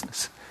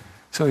consciousness.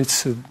 So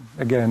it's,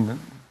 again,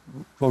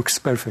 works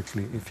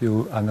perfectly if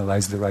you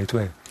analyze the right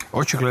way.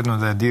 Očigledno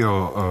da je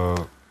dio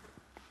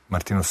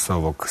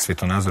Martinusovog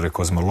svjetonazora i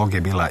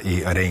kozmologije bila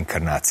i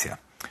reinkarnacija.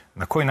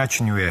 Na koji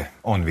način ju je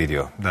on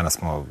vidio? Danas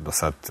smo do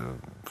sad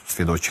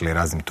svjedočili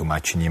raznim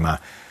tumačenjima,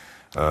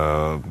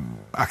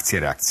 akcije,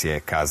 reakcije,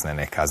 kazne,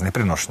 nekazne,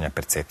 prenošenja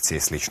percepcije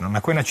i slično.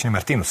 Na koji način je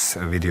Martinus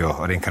vidio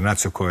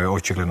reinkarnaciju koju je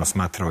očigledno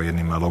smatrao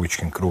jednim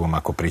logičkim krugom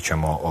ako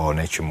pričamo o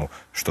nečemu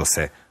što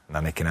se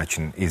na neki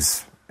način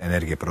iz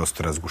energije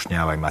prostora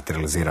zgušnjava i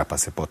materializira pa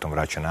se potom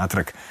vraća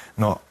natrag.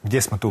 No,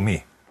 gdje smo tu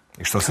mi?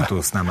 I što se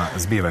tu s nama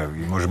zbiva?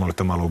 I možemo li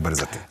to malo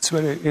ubrzati? It's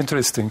very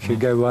interesting. He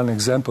gave one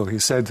example. He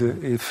said,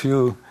 if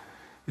you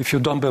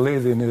don't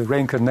believe in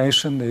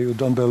reincarnation, you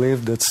don't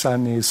believe that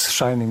sun is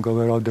shining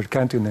over other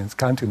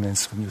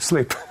continents when you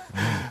sleep.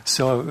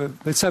 So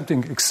it's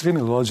something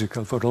extremely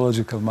logical for a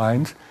logical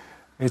mind.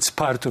 It's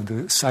part of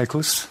the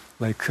cycles,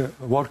 like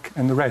work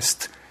and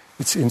rest.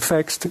 It's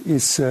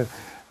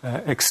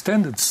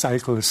extended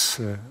cycles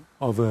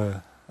of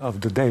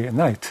the day and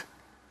night.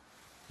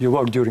 You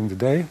work during the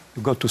day,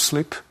 you go to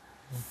sleep,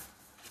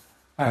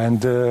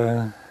 and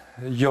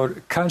your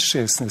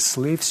consciousness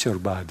leaves your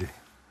body.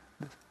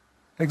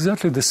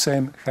 Exactly the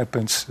same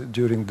happens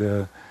during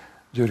the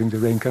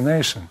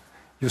reincarnation.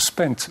 You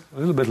spend a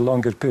little bit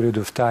longer period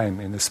of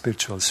time in the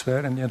spiritual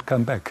sphere and you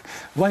come back.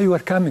 Why you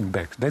are coming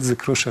back? That's the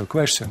crucial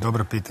question.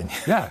 Dobro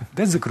pitanje. Yeah,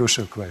 that's the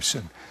crucial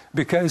question.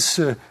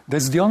 Because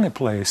that's the only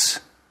place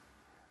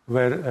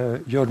where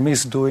your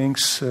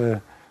misdoings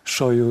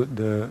show you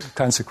the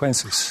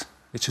consequences,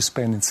 which is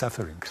pain and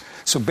suffering.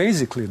 So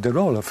basically, the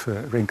role of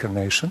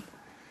reincarnation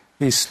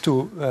is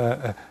to,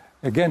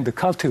 again, to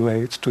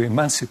cultivate, to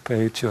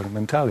emancipate your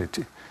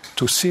mentality,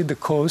 to see the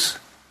cause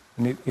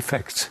and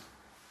effect.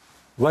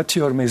 What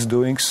your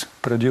misdoings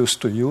produce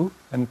to you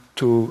and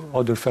to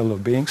other fellow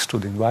beings, to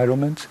the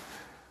environment.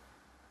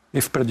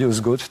 If produce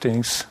good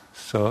things,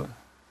 so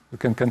you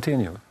can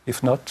continue.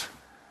 If not,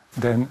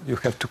 then you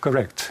have to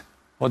correct.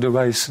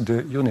 Otherwise,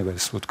 the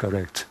universe would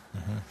correct.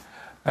 Mm-hmm.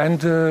 And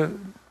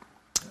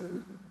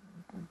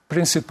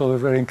principle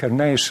of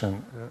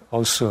reincarnation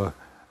also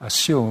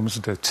assumes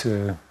that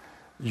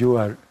you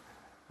are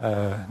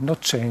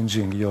not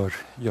changing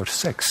your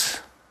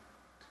sex,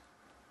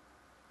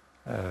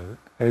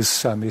 as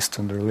some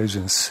Eastern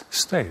religions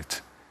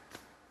state.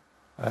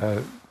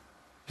 You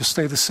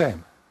stay the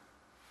same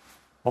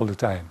all the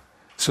time.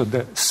 So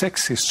the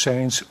sex is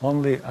changed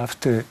only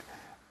after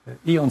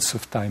eons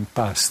of time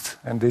passed,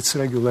 and it's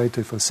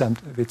regulated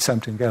with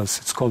something else.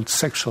 It's called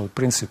sexual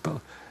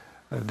principle.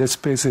 This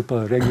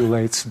principle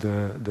regulates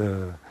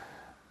the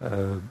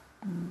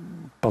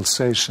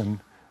pulsation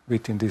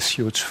within this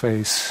huge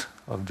phase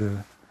of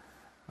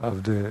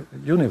the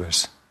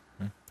universe.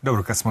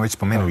 Dobro, kad smo već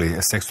spomenuli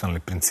seksualni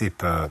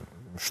princip,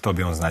 što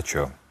bi on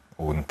značio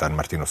unutar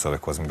Martinusove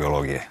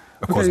kozmologije?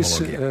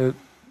 Okay,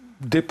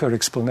 deeper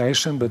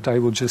explanation, but I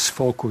would just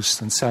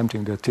focus on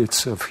something that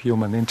is of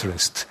human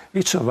interest.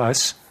 Each of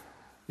us,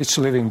 each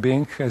living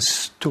being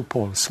has two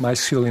poles,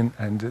 masculine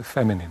and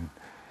feminine.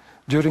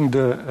 During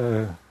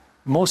the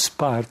most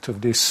part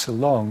of this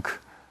long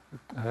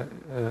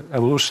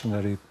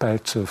evolutionary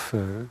path of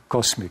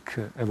cosmic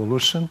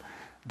evolution,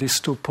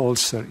 these two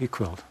poles are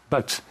equal.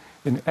 But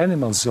in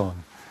animal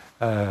zone,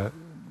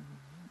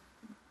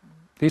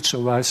 each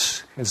of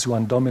us has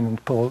one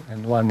dominant pole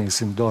and one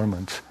is in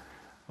dormant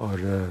or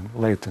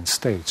latent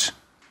stage.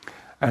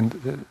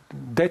 And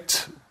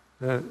that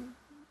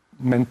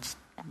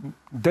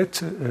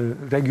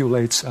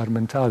regulates our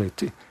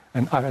mentality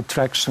and our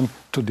attraction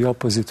to the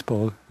opposite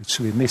pole, which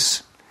we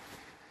miss.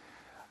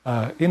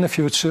 In the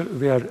future,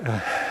 we are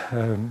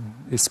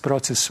it's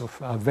process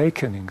of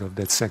awakening of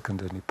that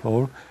secondary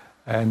pole,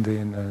 and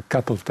in a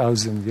couple of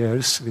thousand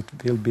years it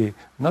will be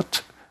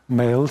not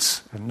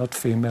males and not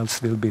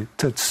females, will be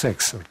third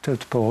sex or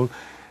third pole,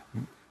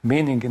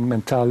 meaning in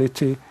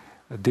mentality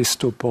these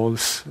two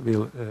poles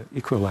will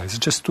equalize.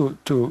 Just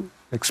to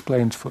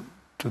explain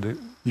to the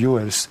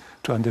viewers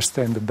to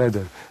understand it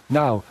better.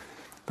 Now,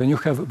 when you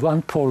have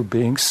one pole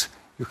beings,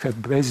 you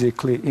have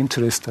basically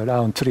interest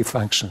around three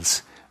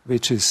functions,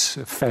 which is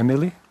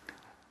family,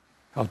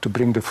 how to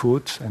bring the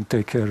food and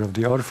take care of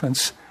the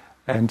orphans,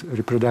 and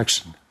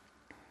reproduction.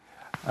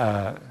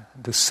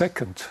 The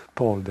second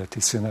pole that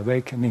is in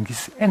awakening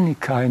is any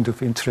kind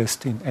of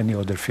interest in any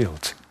other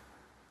field.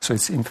 So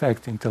it's in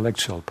fact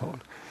intellectual pole.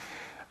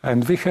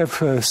 And we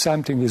have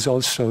something is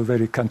also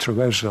very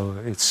controversial.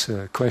 It's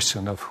a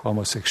question of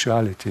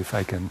homosexuality, if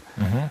I can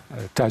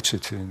touch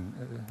it in...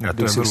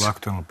 to je vrlo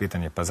aktualno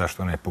pitanje, pa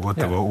zašto ne?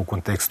 Pogotovo u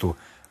kontekstu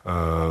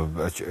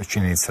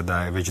činjenica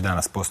da već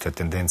danas postoje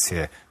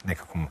tendencije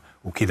nekakvom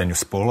ukidanju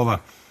spolova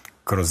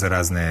kroz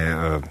razne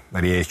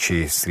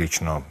riječi,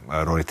 slično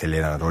roditelj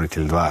 1,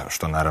 roditelj 2,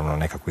 što naravno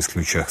nekako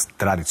isključuje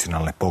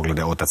tradicionalne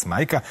poglede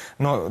otac-majka,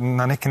 no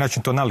na neki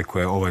način to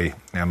nalikuje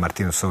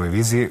Martinus ovoj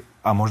viziji,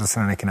 a možda se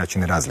na neki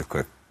način i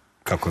razlikuje.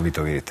 Kako vi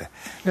to vidite?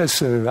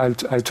 Yes,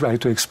 I'll try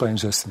to explain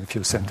just in a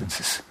few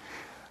sentences.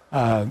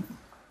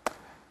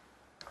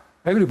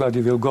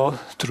 Everybody will go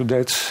through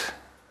that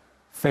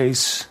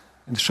phase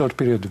in a short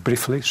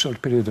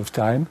period of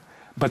time,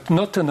 but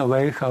not in a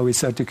way how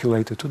it's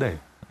articulated today.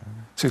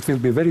 So it will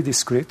be very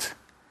discreet,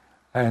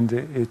 and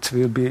it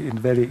will be in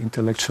very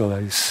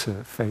intellectualized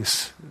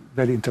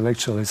very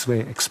intellectualized way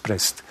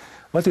expressed.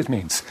 What it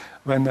means,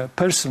 when a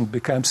person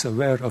becomes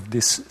aware of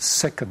this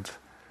second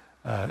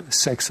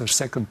sex or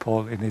second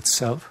pole in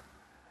itself,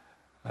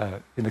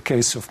 in the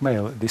case of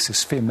male, this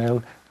is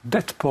female,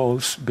 that pole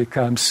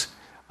becomes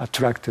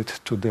attracted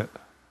to the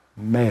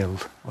male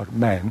or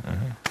man.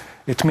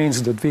 It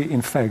means that we,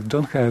 in fact,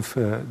 don't have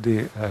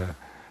the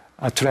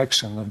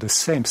attraction of the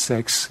same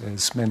sex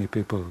as many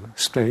people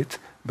state,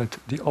 but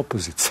the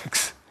opposite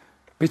sex,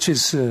 which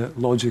is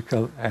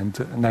logical and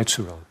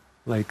natural,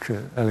 like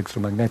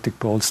electromagnetic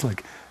poles,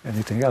 like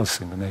anything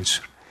else in the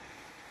nature.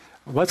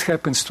 What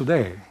happens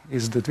today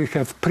is that we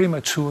have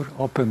premature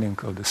opening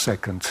of the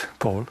second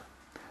pole,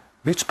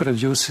 which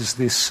produces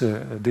this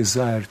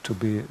desire to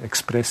be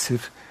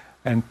expressive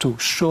and to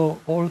show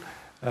all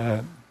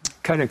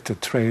character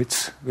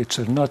traits which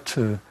are not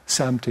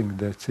something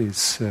that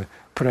is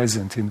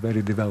present in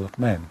very developed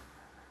men.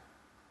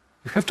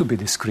 You have to be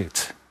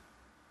discreet.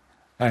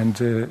 And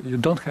you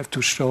don't have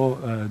to show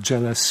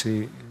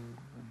jealousy,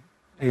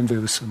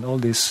 envious, and all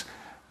these,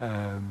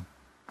 I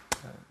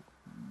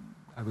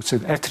would say,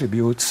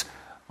 attributes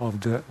of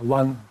the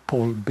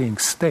one-pole being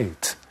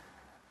state,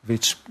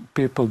 which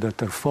people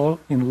that fall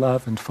in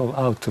love and fall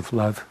out of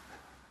love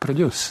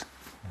produce.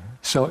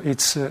 So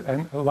it's,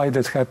 and why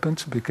that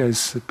happened?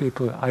 Because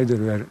people either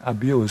were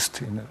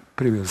abused in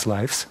previous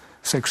lives,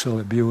 sexual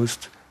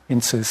abused,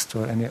 incest,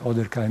 or any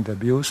other kind of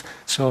abuse.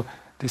 So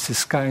this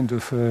is kind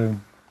of,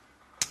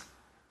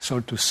 so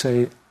to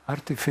say,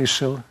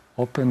 artificial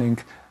opening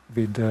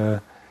with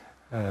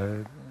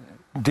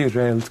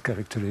derailed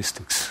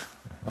characteristics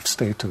of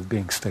state of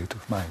being, state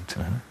of mind.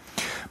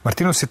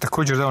 Martinus je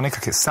također dao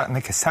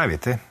neke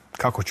savjete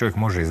kako čovjek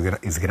može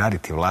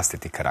izgraditi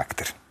vlastiti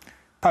karakter.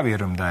 Pa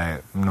vjerujem da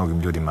je mnogim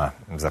ljudima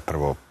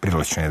zapravo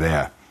privlačna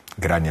ideja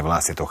gradnje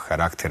vlastitog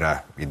karaktera,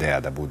 ideja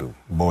da budu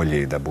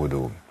bolji, da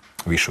budu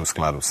više u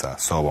skladu sa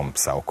sobom,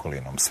 sa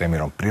okolinom,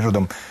 svemirom,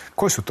 prirodom.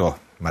 Koji su to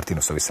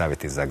Martinusovi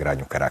savjeti za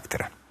gradnju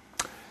karaktera?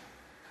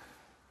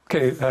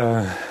 Okay,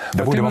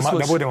 da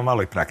budemo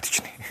malo i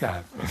praktični.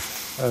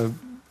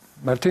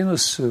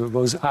 Martinus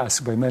was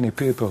asked by many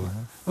people,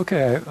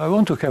 okay, I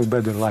want to have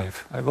better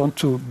life. I want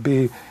to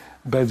be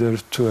better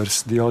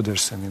towards the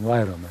others and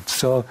environment.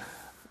 So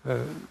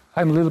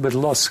I'm a little bit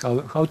lost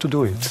how to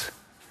do it.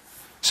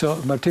 So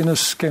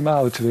Martinus came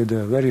out with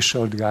a very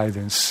short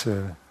guidance,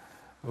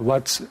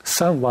 what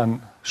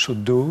someone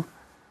should do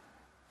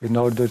in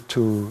order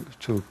to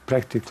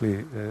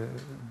practically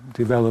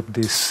develop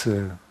this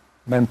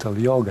mental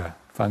yoga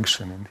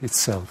function in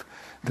itself.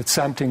 That's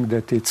something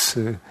that it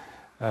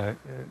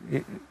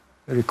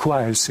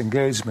requires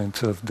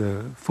engagement of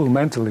the full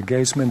mental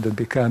engagement that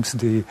becomes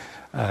the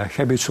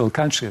habitual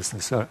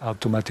consciousness or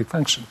automatic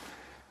function.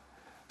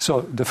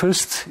 So the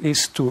first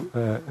is to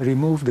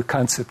remove the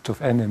concept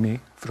of enemy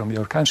from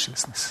your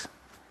consciousness.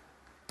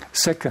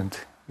 Second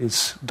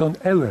is don't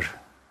ever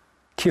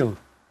kill,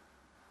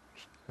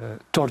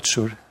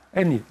 torture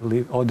any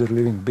other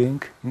living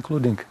being,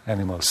 including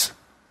animals.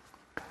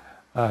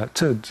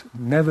 Third,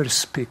 never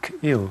speak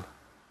ill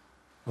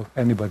of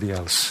anybody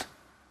else.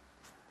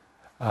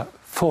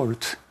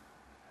 Fourth,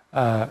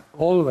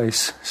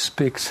 always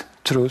speak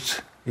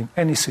truth in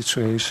any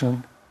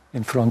situation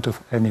in front of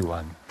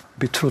anyone.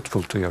 Be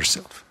truthful to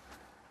yourself.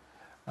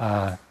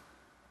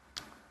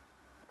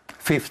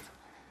 Fifth,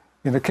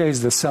 in the case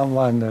that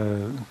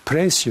someone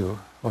praise you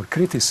or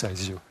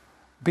criticize you,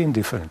 be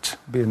indifferent,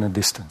 be in a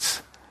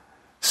distance.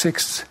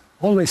 Sixth,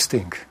 always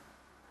think.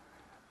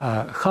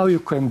 how you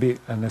can be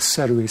a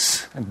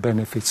service and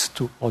benefits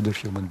to other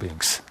human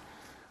beings.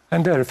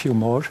 And there are a few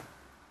more.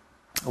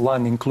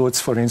 One includes,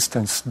 for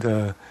instance,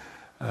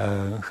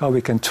 how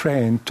we can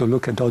train to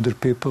look at other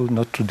people,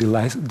 not to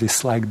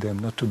dislike them,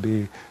 not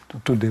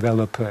to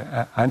develop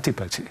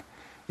antipathy.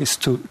 Is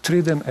to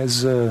treat them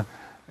as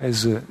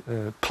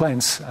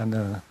plants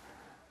and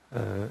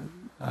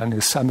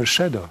a summer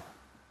shadow.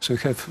 So you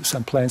have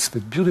some plants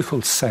with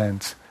beautiful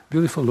scent,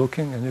 beautiful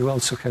looking, and you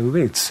also have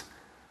weeds.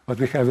 What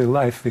we have in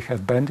life, we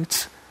have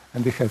bandits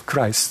and we have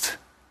Christ.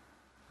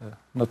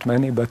 Not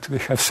many, but we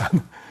have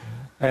some,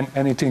 and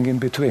anything in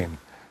between.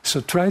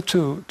 So try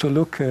to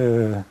look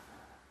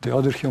the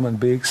other human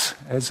beings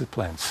as the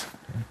plants.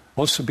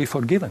 Also be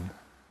forgiven.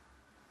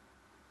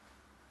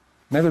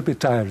 Never be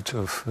tired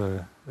of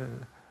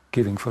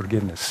giving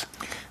forgiveness.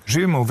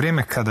 Živimo u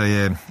vrijeme kada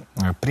je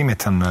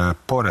primjetan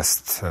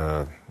porast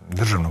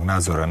državnog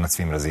nadzora nad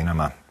svim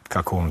razinama,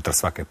 kako unutar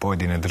svake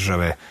pojedine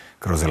države,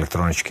 kroz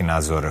elektronički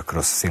nadzor,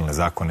 kroz silne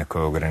zakone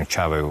koje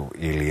ograničavaju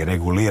ili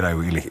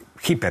reguliraju ili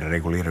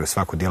hiperreguliraju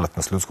svaku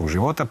djelatnost ljudskog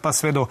života, pa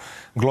sve do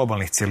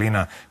globalnih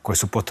cjelina koje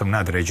su potom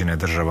nadređene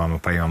državama,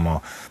 pa imamo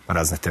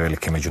razne te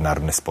velike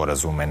međunarodne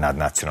sporazume,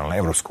 nadnacionalne,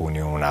 Europsku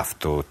uniju,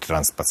 naftu,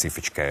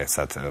 transpacifičke,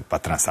 sad pa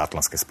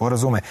transatlantske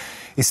sporazume.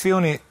 I svi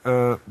oni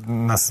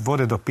nas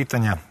vode do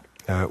pitanja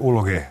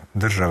uloge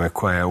države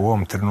koja je u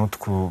ovom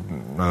trenutku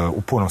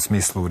u punom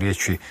smislu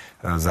riječi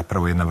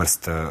zapravo jedna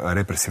vrst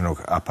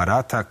represivnog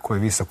aparata koji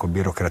je visoko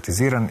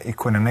birokratiziran i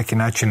koji na neki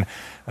način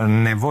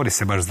ne vodi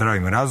se baš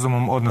zdravim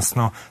razumom,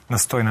 odnosno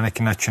nastoji na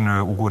neki način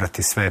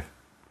ugurati sve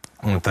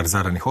unutar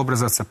zadanih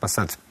obrazaca, pa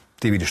sad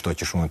ti vidiš što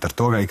ćeš unutar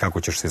toga i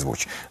kako ćeš se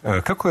izvući.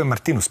 Kako je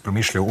Martinus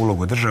promišljao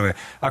ulogu države,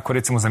 ako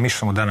recimo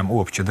zamišljamo da nam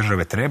uopće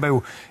države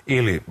trebaju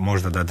ili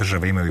možda da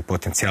države imaju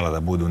potencijala da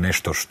budu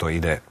nešto što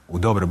ide u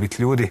dobrobit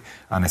ljudi,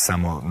 a ne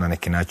samo na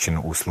neki način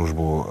u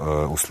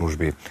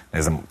službi,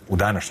 ne znam, u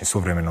današnje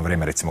suvremeno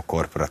vrijeme recimo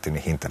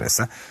korporativnih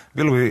interesa.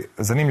 Bilo bi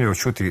zanimljivo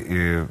čuti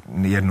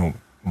jednu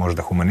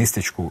možda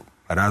humanističku,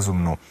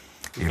 razumnu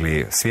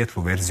ili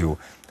svijetlu verziju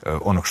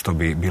onog što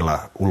bi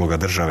bila uloga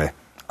države,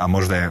 a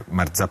možda je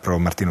zapravo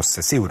Martinus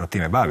se sigurno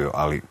time bavio,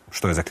 ali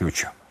što je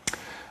zaključio?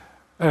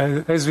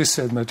 As we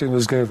said,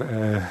 Martinus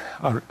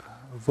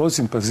was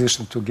in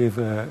position to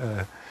give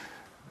a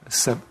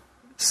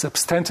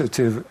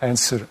substantive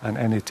answer on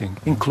anything,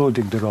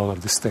 including the role of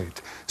the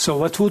state. So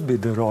what would be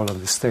the role of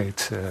the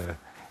state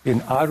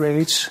in our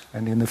age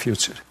and in the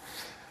future?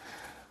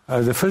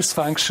 The first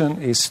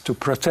function is to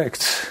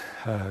protect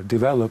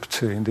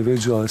developed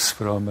individuals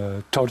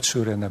from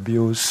torture and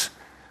abuse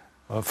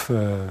of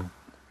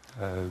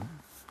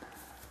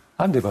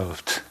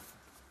undeveloped.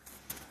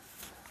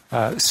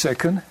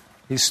 Second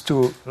is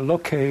to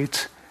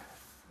locate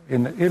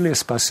in the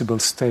earliest possible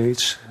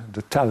stage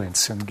the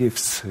talents and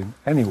gifts in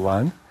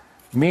anyone,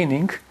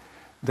 meaning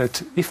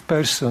that if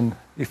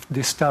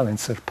these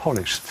talents are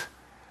polished,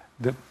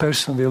 the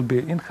person will be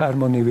in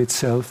harmony with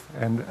self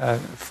and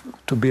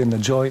to be in the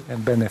joy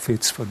and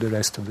benefits for the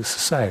rest of the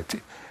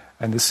society.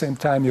 And at the same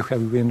time you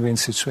have a win-win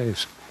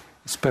situation.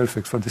 It's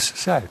perfect for the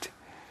society.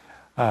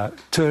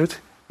 Third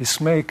is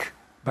make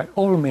by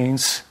all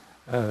means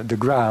the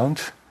ground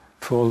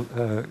for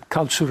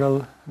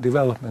cultural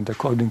development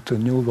according to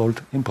New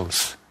World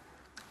impulse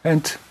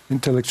and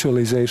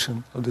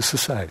intellectualization of the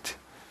society.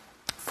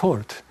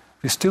 Fourth,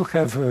 we still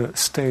have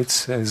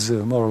states as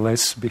more or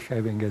less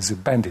behaving as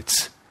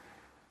bandits.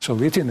 So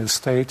within a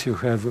state you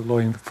have law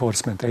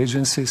enforcement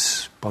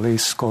agencies,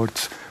 police,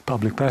 court,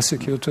 public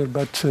prosecutor,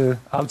 but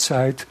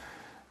outside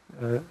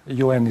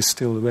UN is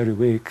still very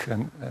weak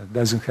and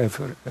doesn't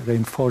have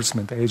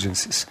reinforcement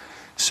agencies.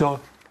 So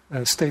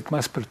state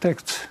must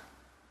protect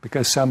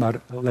because some are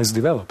less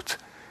developed.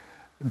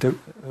 The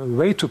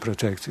way to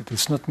protect it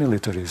is not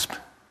militarism.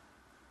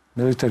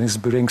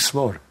 Militarism brings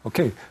war.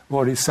 Okay,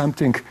 war is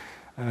something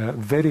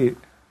very,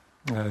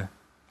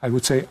 I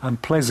would say,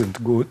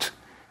 unpleasant good,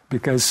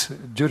 because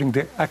during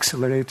the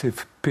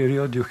accelerative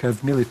period you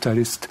have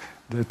militarists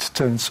that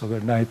turns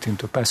overnight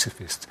into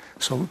pacifists.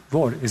 So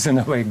war is in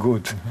a way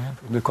good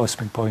from the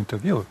cosmic point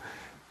of view.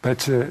 But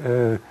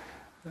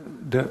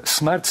the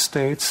smart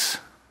states,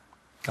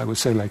 I would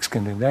say like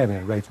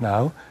Scandinavia right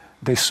now,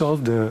 they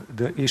solve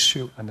the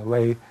issue in a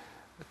way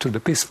to the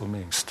peaceful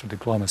means, to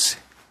diplomacy.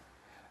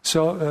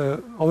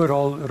 So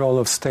overall role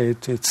of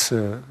state, it's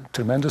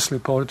tremendously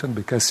important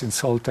because in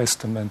Old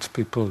Testament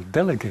people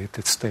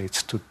delegated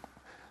states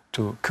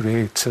to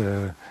create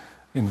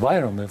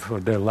environment for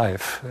their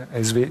life.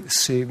 As we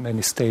see,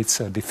 many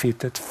states are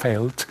defeated,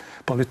 failed.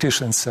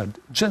 Politicians are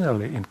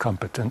generally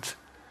incompetent.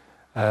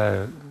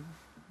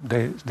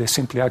 They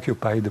simply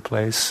occupy the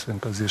place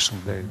and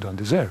position they don't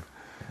deserve.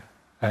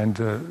 And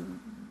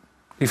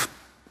if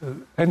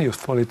any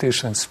of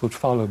politicians would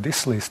follow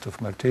this list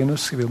of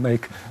Martinus, he will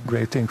make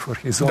great thing for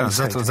his own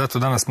state. Zato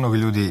danas mnogi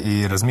ljudi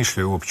i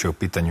razmišljaju uopće o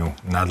pitanju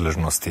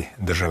nadležnosti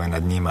države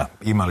nad njima.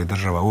 Ima li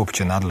država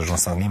uopće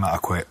nadležnost nad njima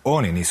ako je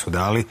oni nisu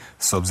dali,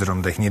 s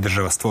obzirom da ih nije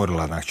država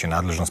stvorila, znači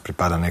nadležnost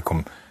pripada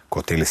nekom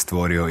ko te ili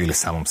stvorio ili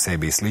samom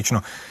sebi i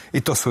slično.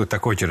 I to su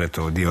također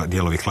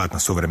dijelovi hladna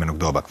suvremenog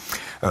doba.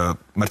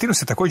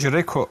 Martinus je također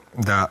rekao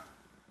da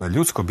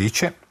ljudsko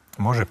biće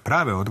može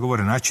prave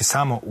odgovore naći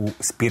samo u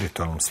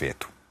spiritualnom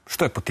svijetu.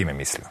 Što je po time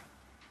mislio?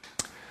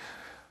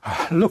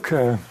 Look,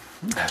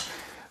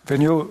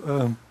 when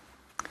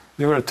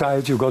you are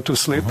tired, you go to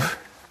sleep,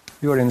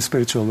 you are in the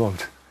spiritual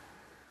world.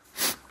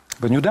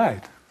 When you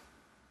died,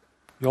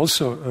 you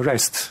also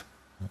rest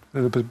a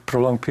little bit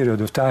prolonged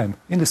period of time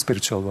in the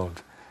spiritual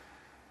world.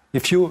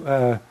 If you,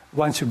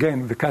 once you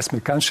gain the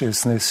cosmic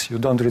consciousness, you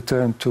don't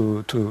return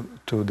to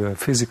the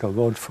physical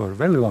world for a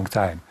very long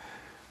time.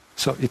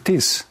 So it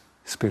is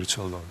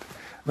spiritual world.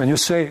 When you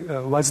say,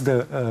 what's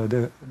the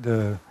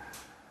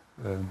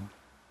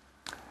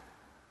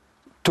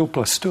 2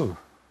 plus 2,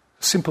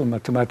 simple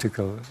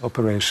mathematical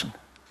operation,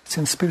 it's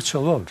in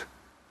spiritual world.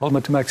 All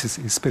mathematics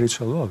is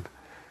spiritual world.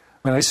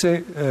 When I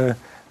say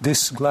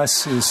this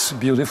glass is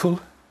beautiful,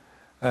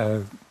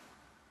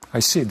 I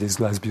see this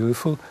glass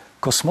beautiful,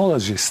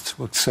 cosmologists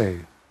would say,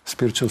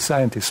 spiritual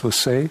scientists would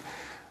say,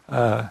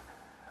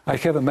 I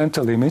have a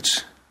mental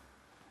image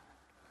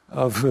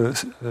of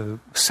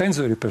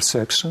sensory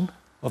perception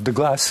of the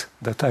glass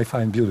that I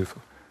find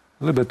beautiful.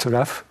 A little bit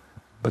rough,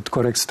 but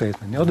correct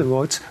statement. In other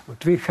words,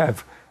 what we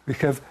have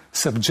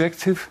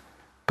subjective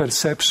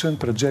perception,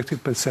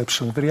 projective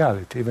perception of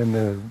reality. Even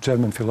the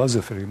German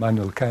philosopher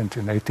Immanuel Kant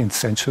in the 18th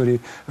century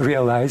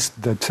realized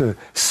that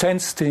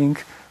sense thing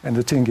and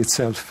the thing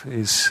itself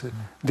is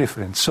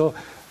different. So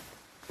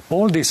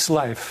all this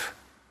life,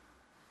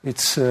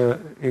 it's our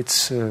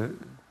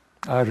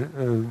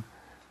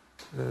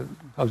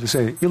how to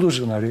say,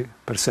 illusionary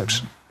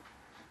perception.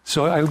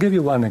 So I'll give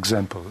you one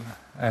example,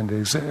 and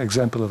the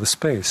example of a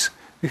space.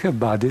 We have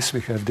bodies,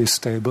 we have this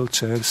table,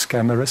 chairs,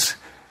 cameras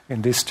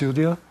in this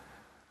studio,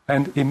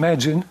 and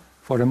imagine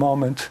for a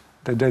moment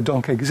that they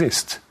don't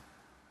exist.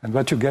 And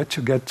what you get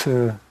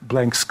a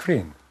blank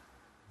screen.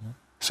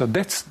 So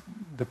that's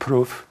the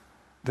proof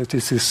that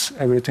this is,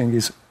 everything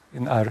is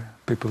in our,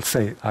 people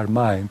say, our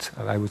mind,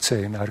 I would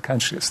say in our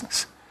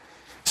consciousness.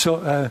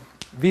 So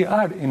we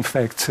are, in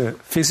fact,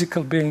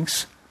 physical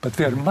beings, but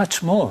we are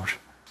much more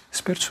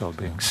spiritual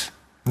beings.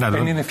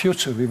 And in the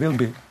future we will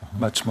be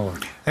much more.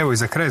 Evo i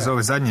za kraj, za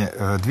ove zadnje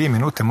 2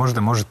 minute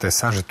možda možete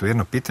sažeti u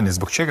jedno pitanje.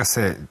 Zbog čega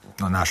se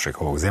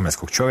našeg ovog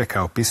zemaljskog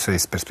čovjeka opisuje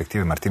iz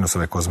perspektive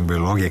Martinusove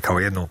kozmobiologije kao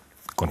jednu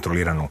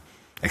kontroliranu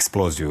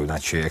eksploziju,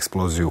 znači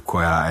eksploziju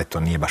koja eto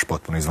nije baš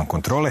potpuno izvan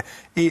kontrole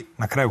i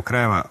na kraju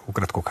krajeva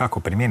ukratko kako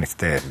primijeniti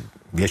te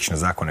vječne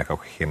zakone,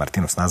 kako ih je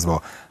Martinus nazvao,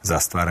 za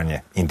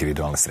stvaranje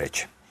individualne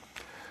sreće.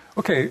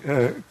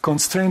 Okay,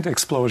 constrained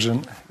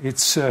explosion,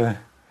 it's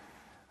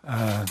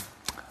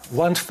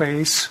one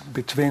phase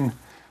between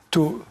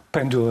 2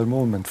 pendular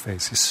movement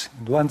phases.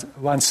 On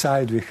one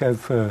side we have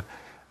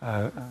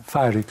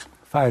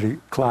fiery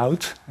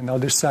cloud, and on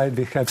the other side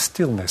we have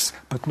stillness,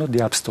 but not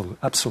the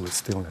absolute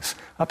stillness.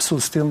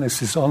 Absolute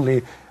stillness is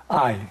only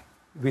I,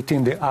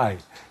 within the I,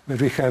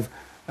 where we have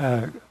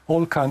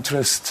all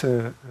contrast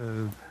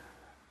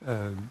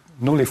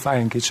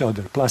nullifying each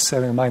other,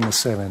 +7,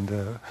 -7,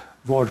 the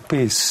war,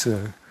 peace,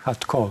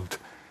 hot, cold.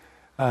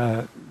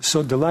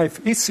 So the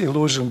life is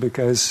illusion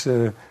because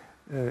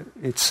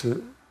it's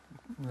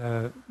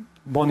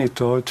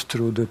monitored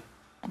through the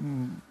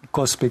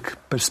cosmic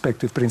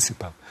perspective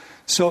principle.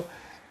 So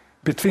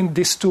between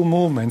these 2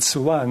 movements,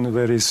 one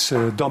where is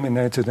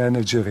dominated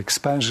energy of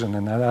expansion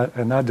and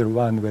another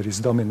one where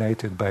is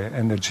dominated by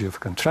energy of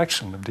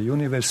contraction of the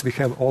universe, we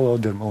have all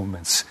other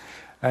movements.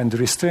 And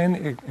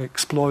restrained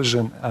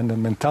explosion on the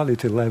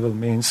mentality level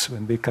means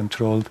when we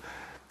control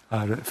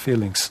our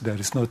feelings, there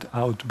is not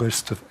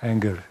outburst of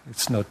anger,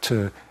 it's not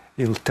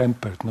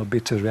ill-tempered, no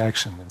bitter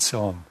reaction, and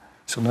so on.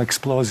 So no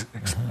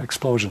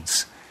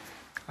explosions.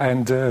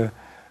 And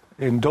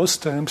in those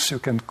terms, you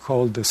can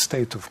call the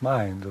state of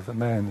mind of a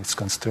man, it's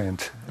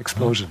constrained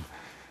explosion.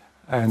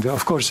 And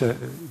of course,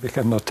 we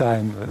have no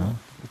time,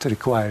 it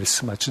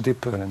requires much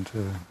deeper and...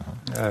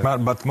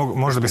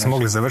 možda bi se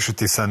mogli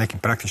završiti sa nekim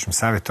praktičnim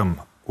savjetom,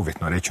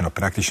 uvjetno rečeno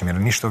praktičnim, jer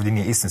ništa ovdje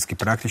nije istinski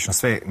praktično,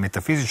 sve je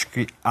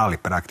metafizički, ali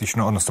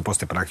praktično, odnosno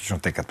postoje praktično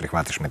tek kad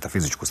prihvatiš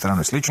metafizičku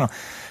stranu i slično.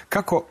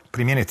 Kako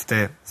primijeniti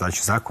te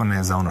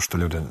zakone za ono što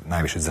ljude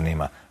najviše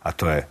zanima, a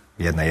to je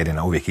jedna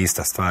jedina uvijek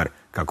ista stvar,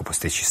 kako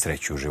postići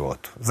sreću u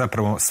životu.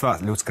 Zapravo sva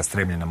ljudska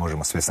stremljenja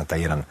možemo svesti na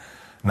taj jedan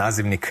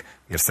nazivnik,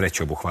 jer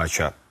sreća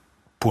obuhvaća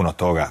puno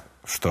toga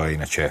što je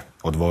inače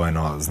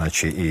odvojeno,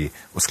 znači i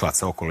u sklad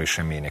sa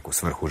okolišem i neku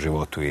svrhu u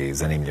životu i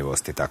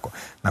zanimljivost i tako.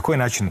 Na koji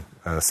način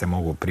se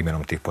mogu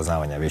primjenom tih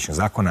poznavanja vječnih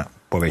zakona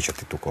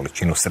povećati tu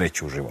količinu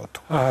sreće u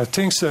životu?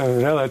 Things are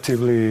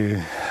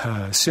relatively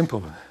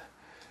simple.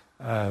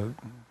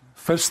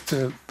 First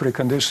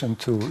precondition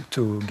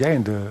to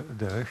gain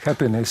the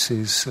happiness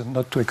is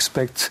not to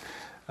expect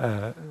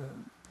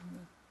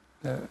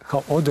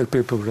how other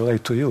people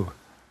relate to you,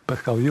 but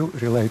how you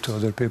relate to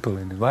other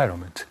people in the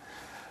environment.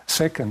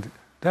 Second,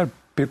 there are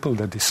people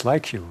that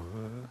dislike you,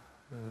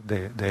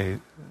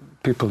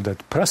 people that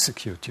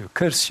persecute you,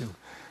 curse you,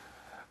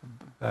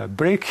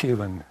 break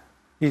even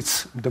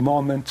It's the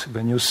moment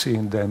when you see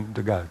in them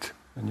the God,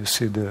 when you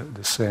see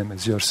the same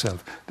as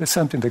yourself. That's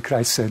something that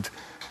Christ said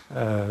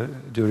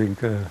during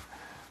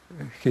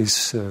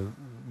his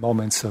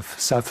moments of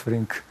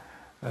suffering.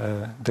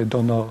 They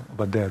don't know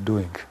what they are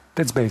doing.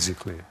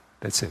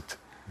 That's it.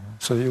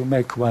 So you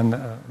make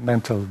one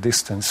mental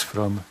distance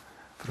from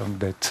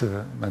that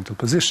mental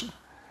position.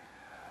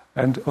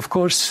 And of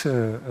course,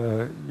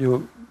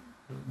 you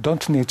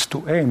don't need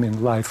to aim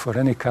in life for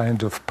any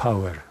kind of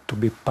power, to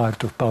be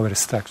part of power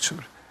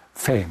structure,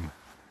 fame,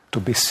 to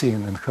be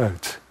seen and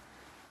heard.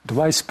 The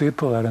wise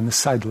people are on the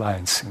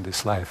sidelines in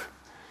this life.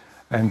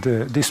 And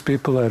these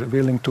people are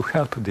willing to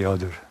help the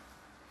other.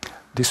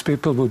 These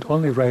people would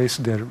only raise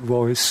their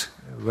voice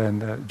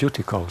when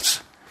duty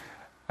calls.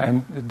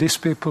 And these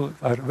people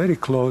are very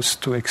close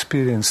to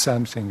experience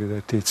something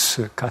that it's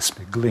a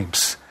cosmic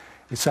glimpse.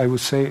 It's, I would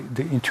say,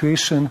 the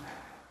intuition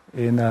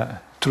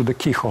through the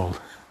keyhole.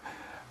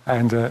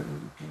 And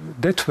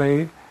that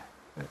way,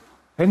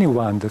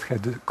 anyone that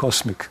had a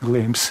cosmic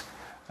glimpse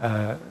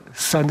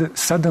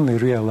suddenly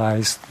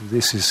realized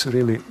this is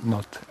really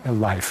not a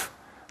life.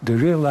 The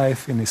real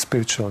life in a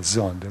spiritual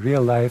zone. The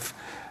real life,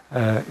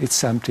 it's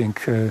something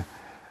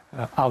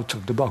out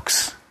of the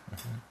box.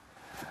 Mm-hmm.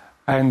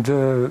 And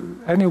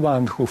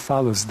anyone who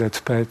follows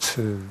that path,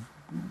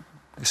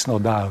 there's no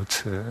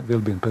doubt, will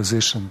be in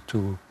position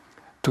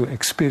to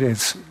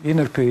experience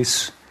inner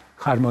peace,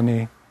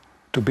 harmony,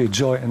 to be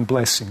joy and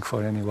blessing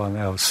for anyone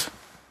else.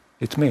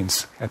 It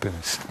means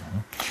happiness.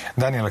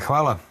 Daniele,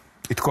 hvala.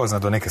 I tko zna,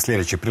 do neke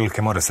sljedeće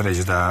prilike mora se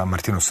reći da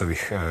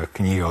Martinusovih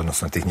knjiga,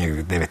 odnosno tih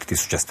njegovih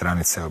 9000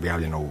 stranica je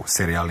objavljeno u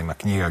serijalima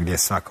knjiga gdje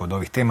svaka od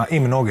ovih tema i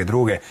mnoge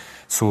druge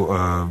su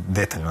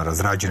detaljno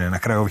razrađene. Na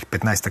kraju ovih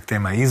 15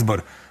 tema je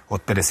izbor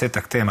od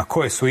 50 tema.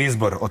 Koje su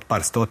izbor od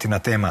par stotina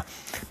tema?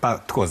 Pa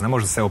tko zna,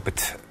 možda se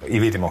opet i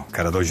vidimo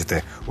kada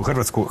dođete u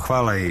Hrvatsku.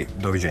 Hvala i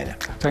doviđenja.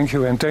 Thank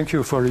you, and thank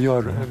you for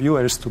your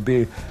viewers to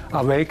be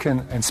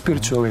awakened and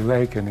spiritually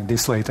awakened in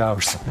these late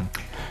hours.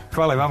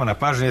 Hvala i vama na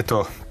pažnji.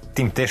 Eto,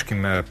 tim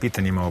teškim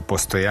pitanjima o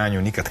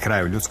postojanju nikad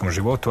kraja u ljudskom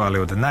životu, ali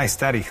od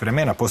najstarijih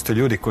vremena postoje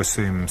ljudi koji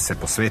su im se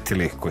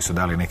posvetili, koji su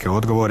dali neke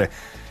odgovore.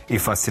 I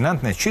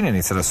fascinantna je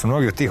činjenica da su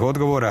mnogi od tih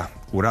odgovora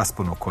u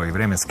rasponu koji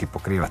vremenski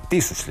pokriva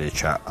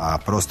tisućljeća, a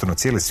prostorno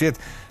cijeli svijet,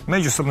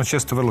 međusobno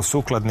često vrlo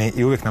sukladni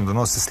i uvijek nam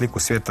donose sliku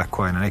svijeta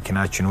koja je na neki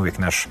način uvijek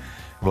naš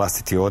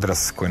vlastiti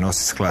odraz, koji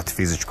nosi sklad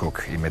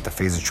fizičkog i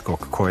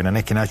metafizičkog, koji na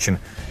neki način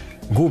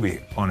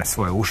gubi one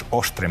svoje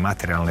oštre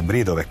materijalne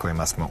bridove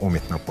kojima smo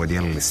umjetno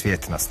podijelili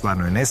svijet na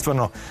stvarno i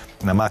nestvarno,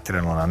 na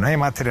materijalno, na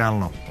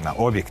nematerijalno, na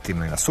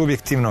objektivno i na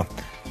subjektivno,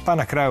 pa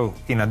na kraju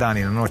i na dan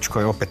i na noć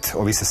koje opet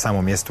ovise samo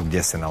o mjestu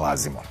gdje se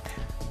nalazimo.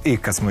 I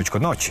kad smo već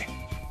kod noći,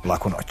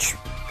 laku noć.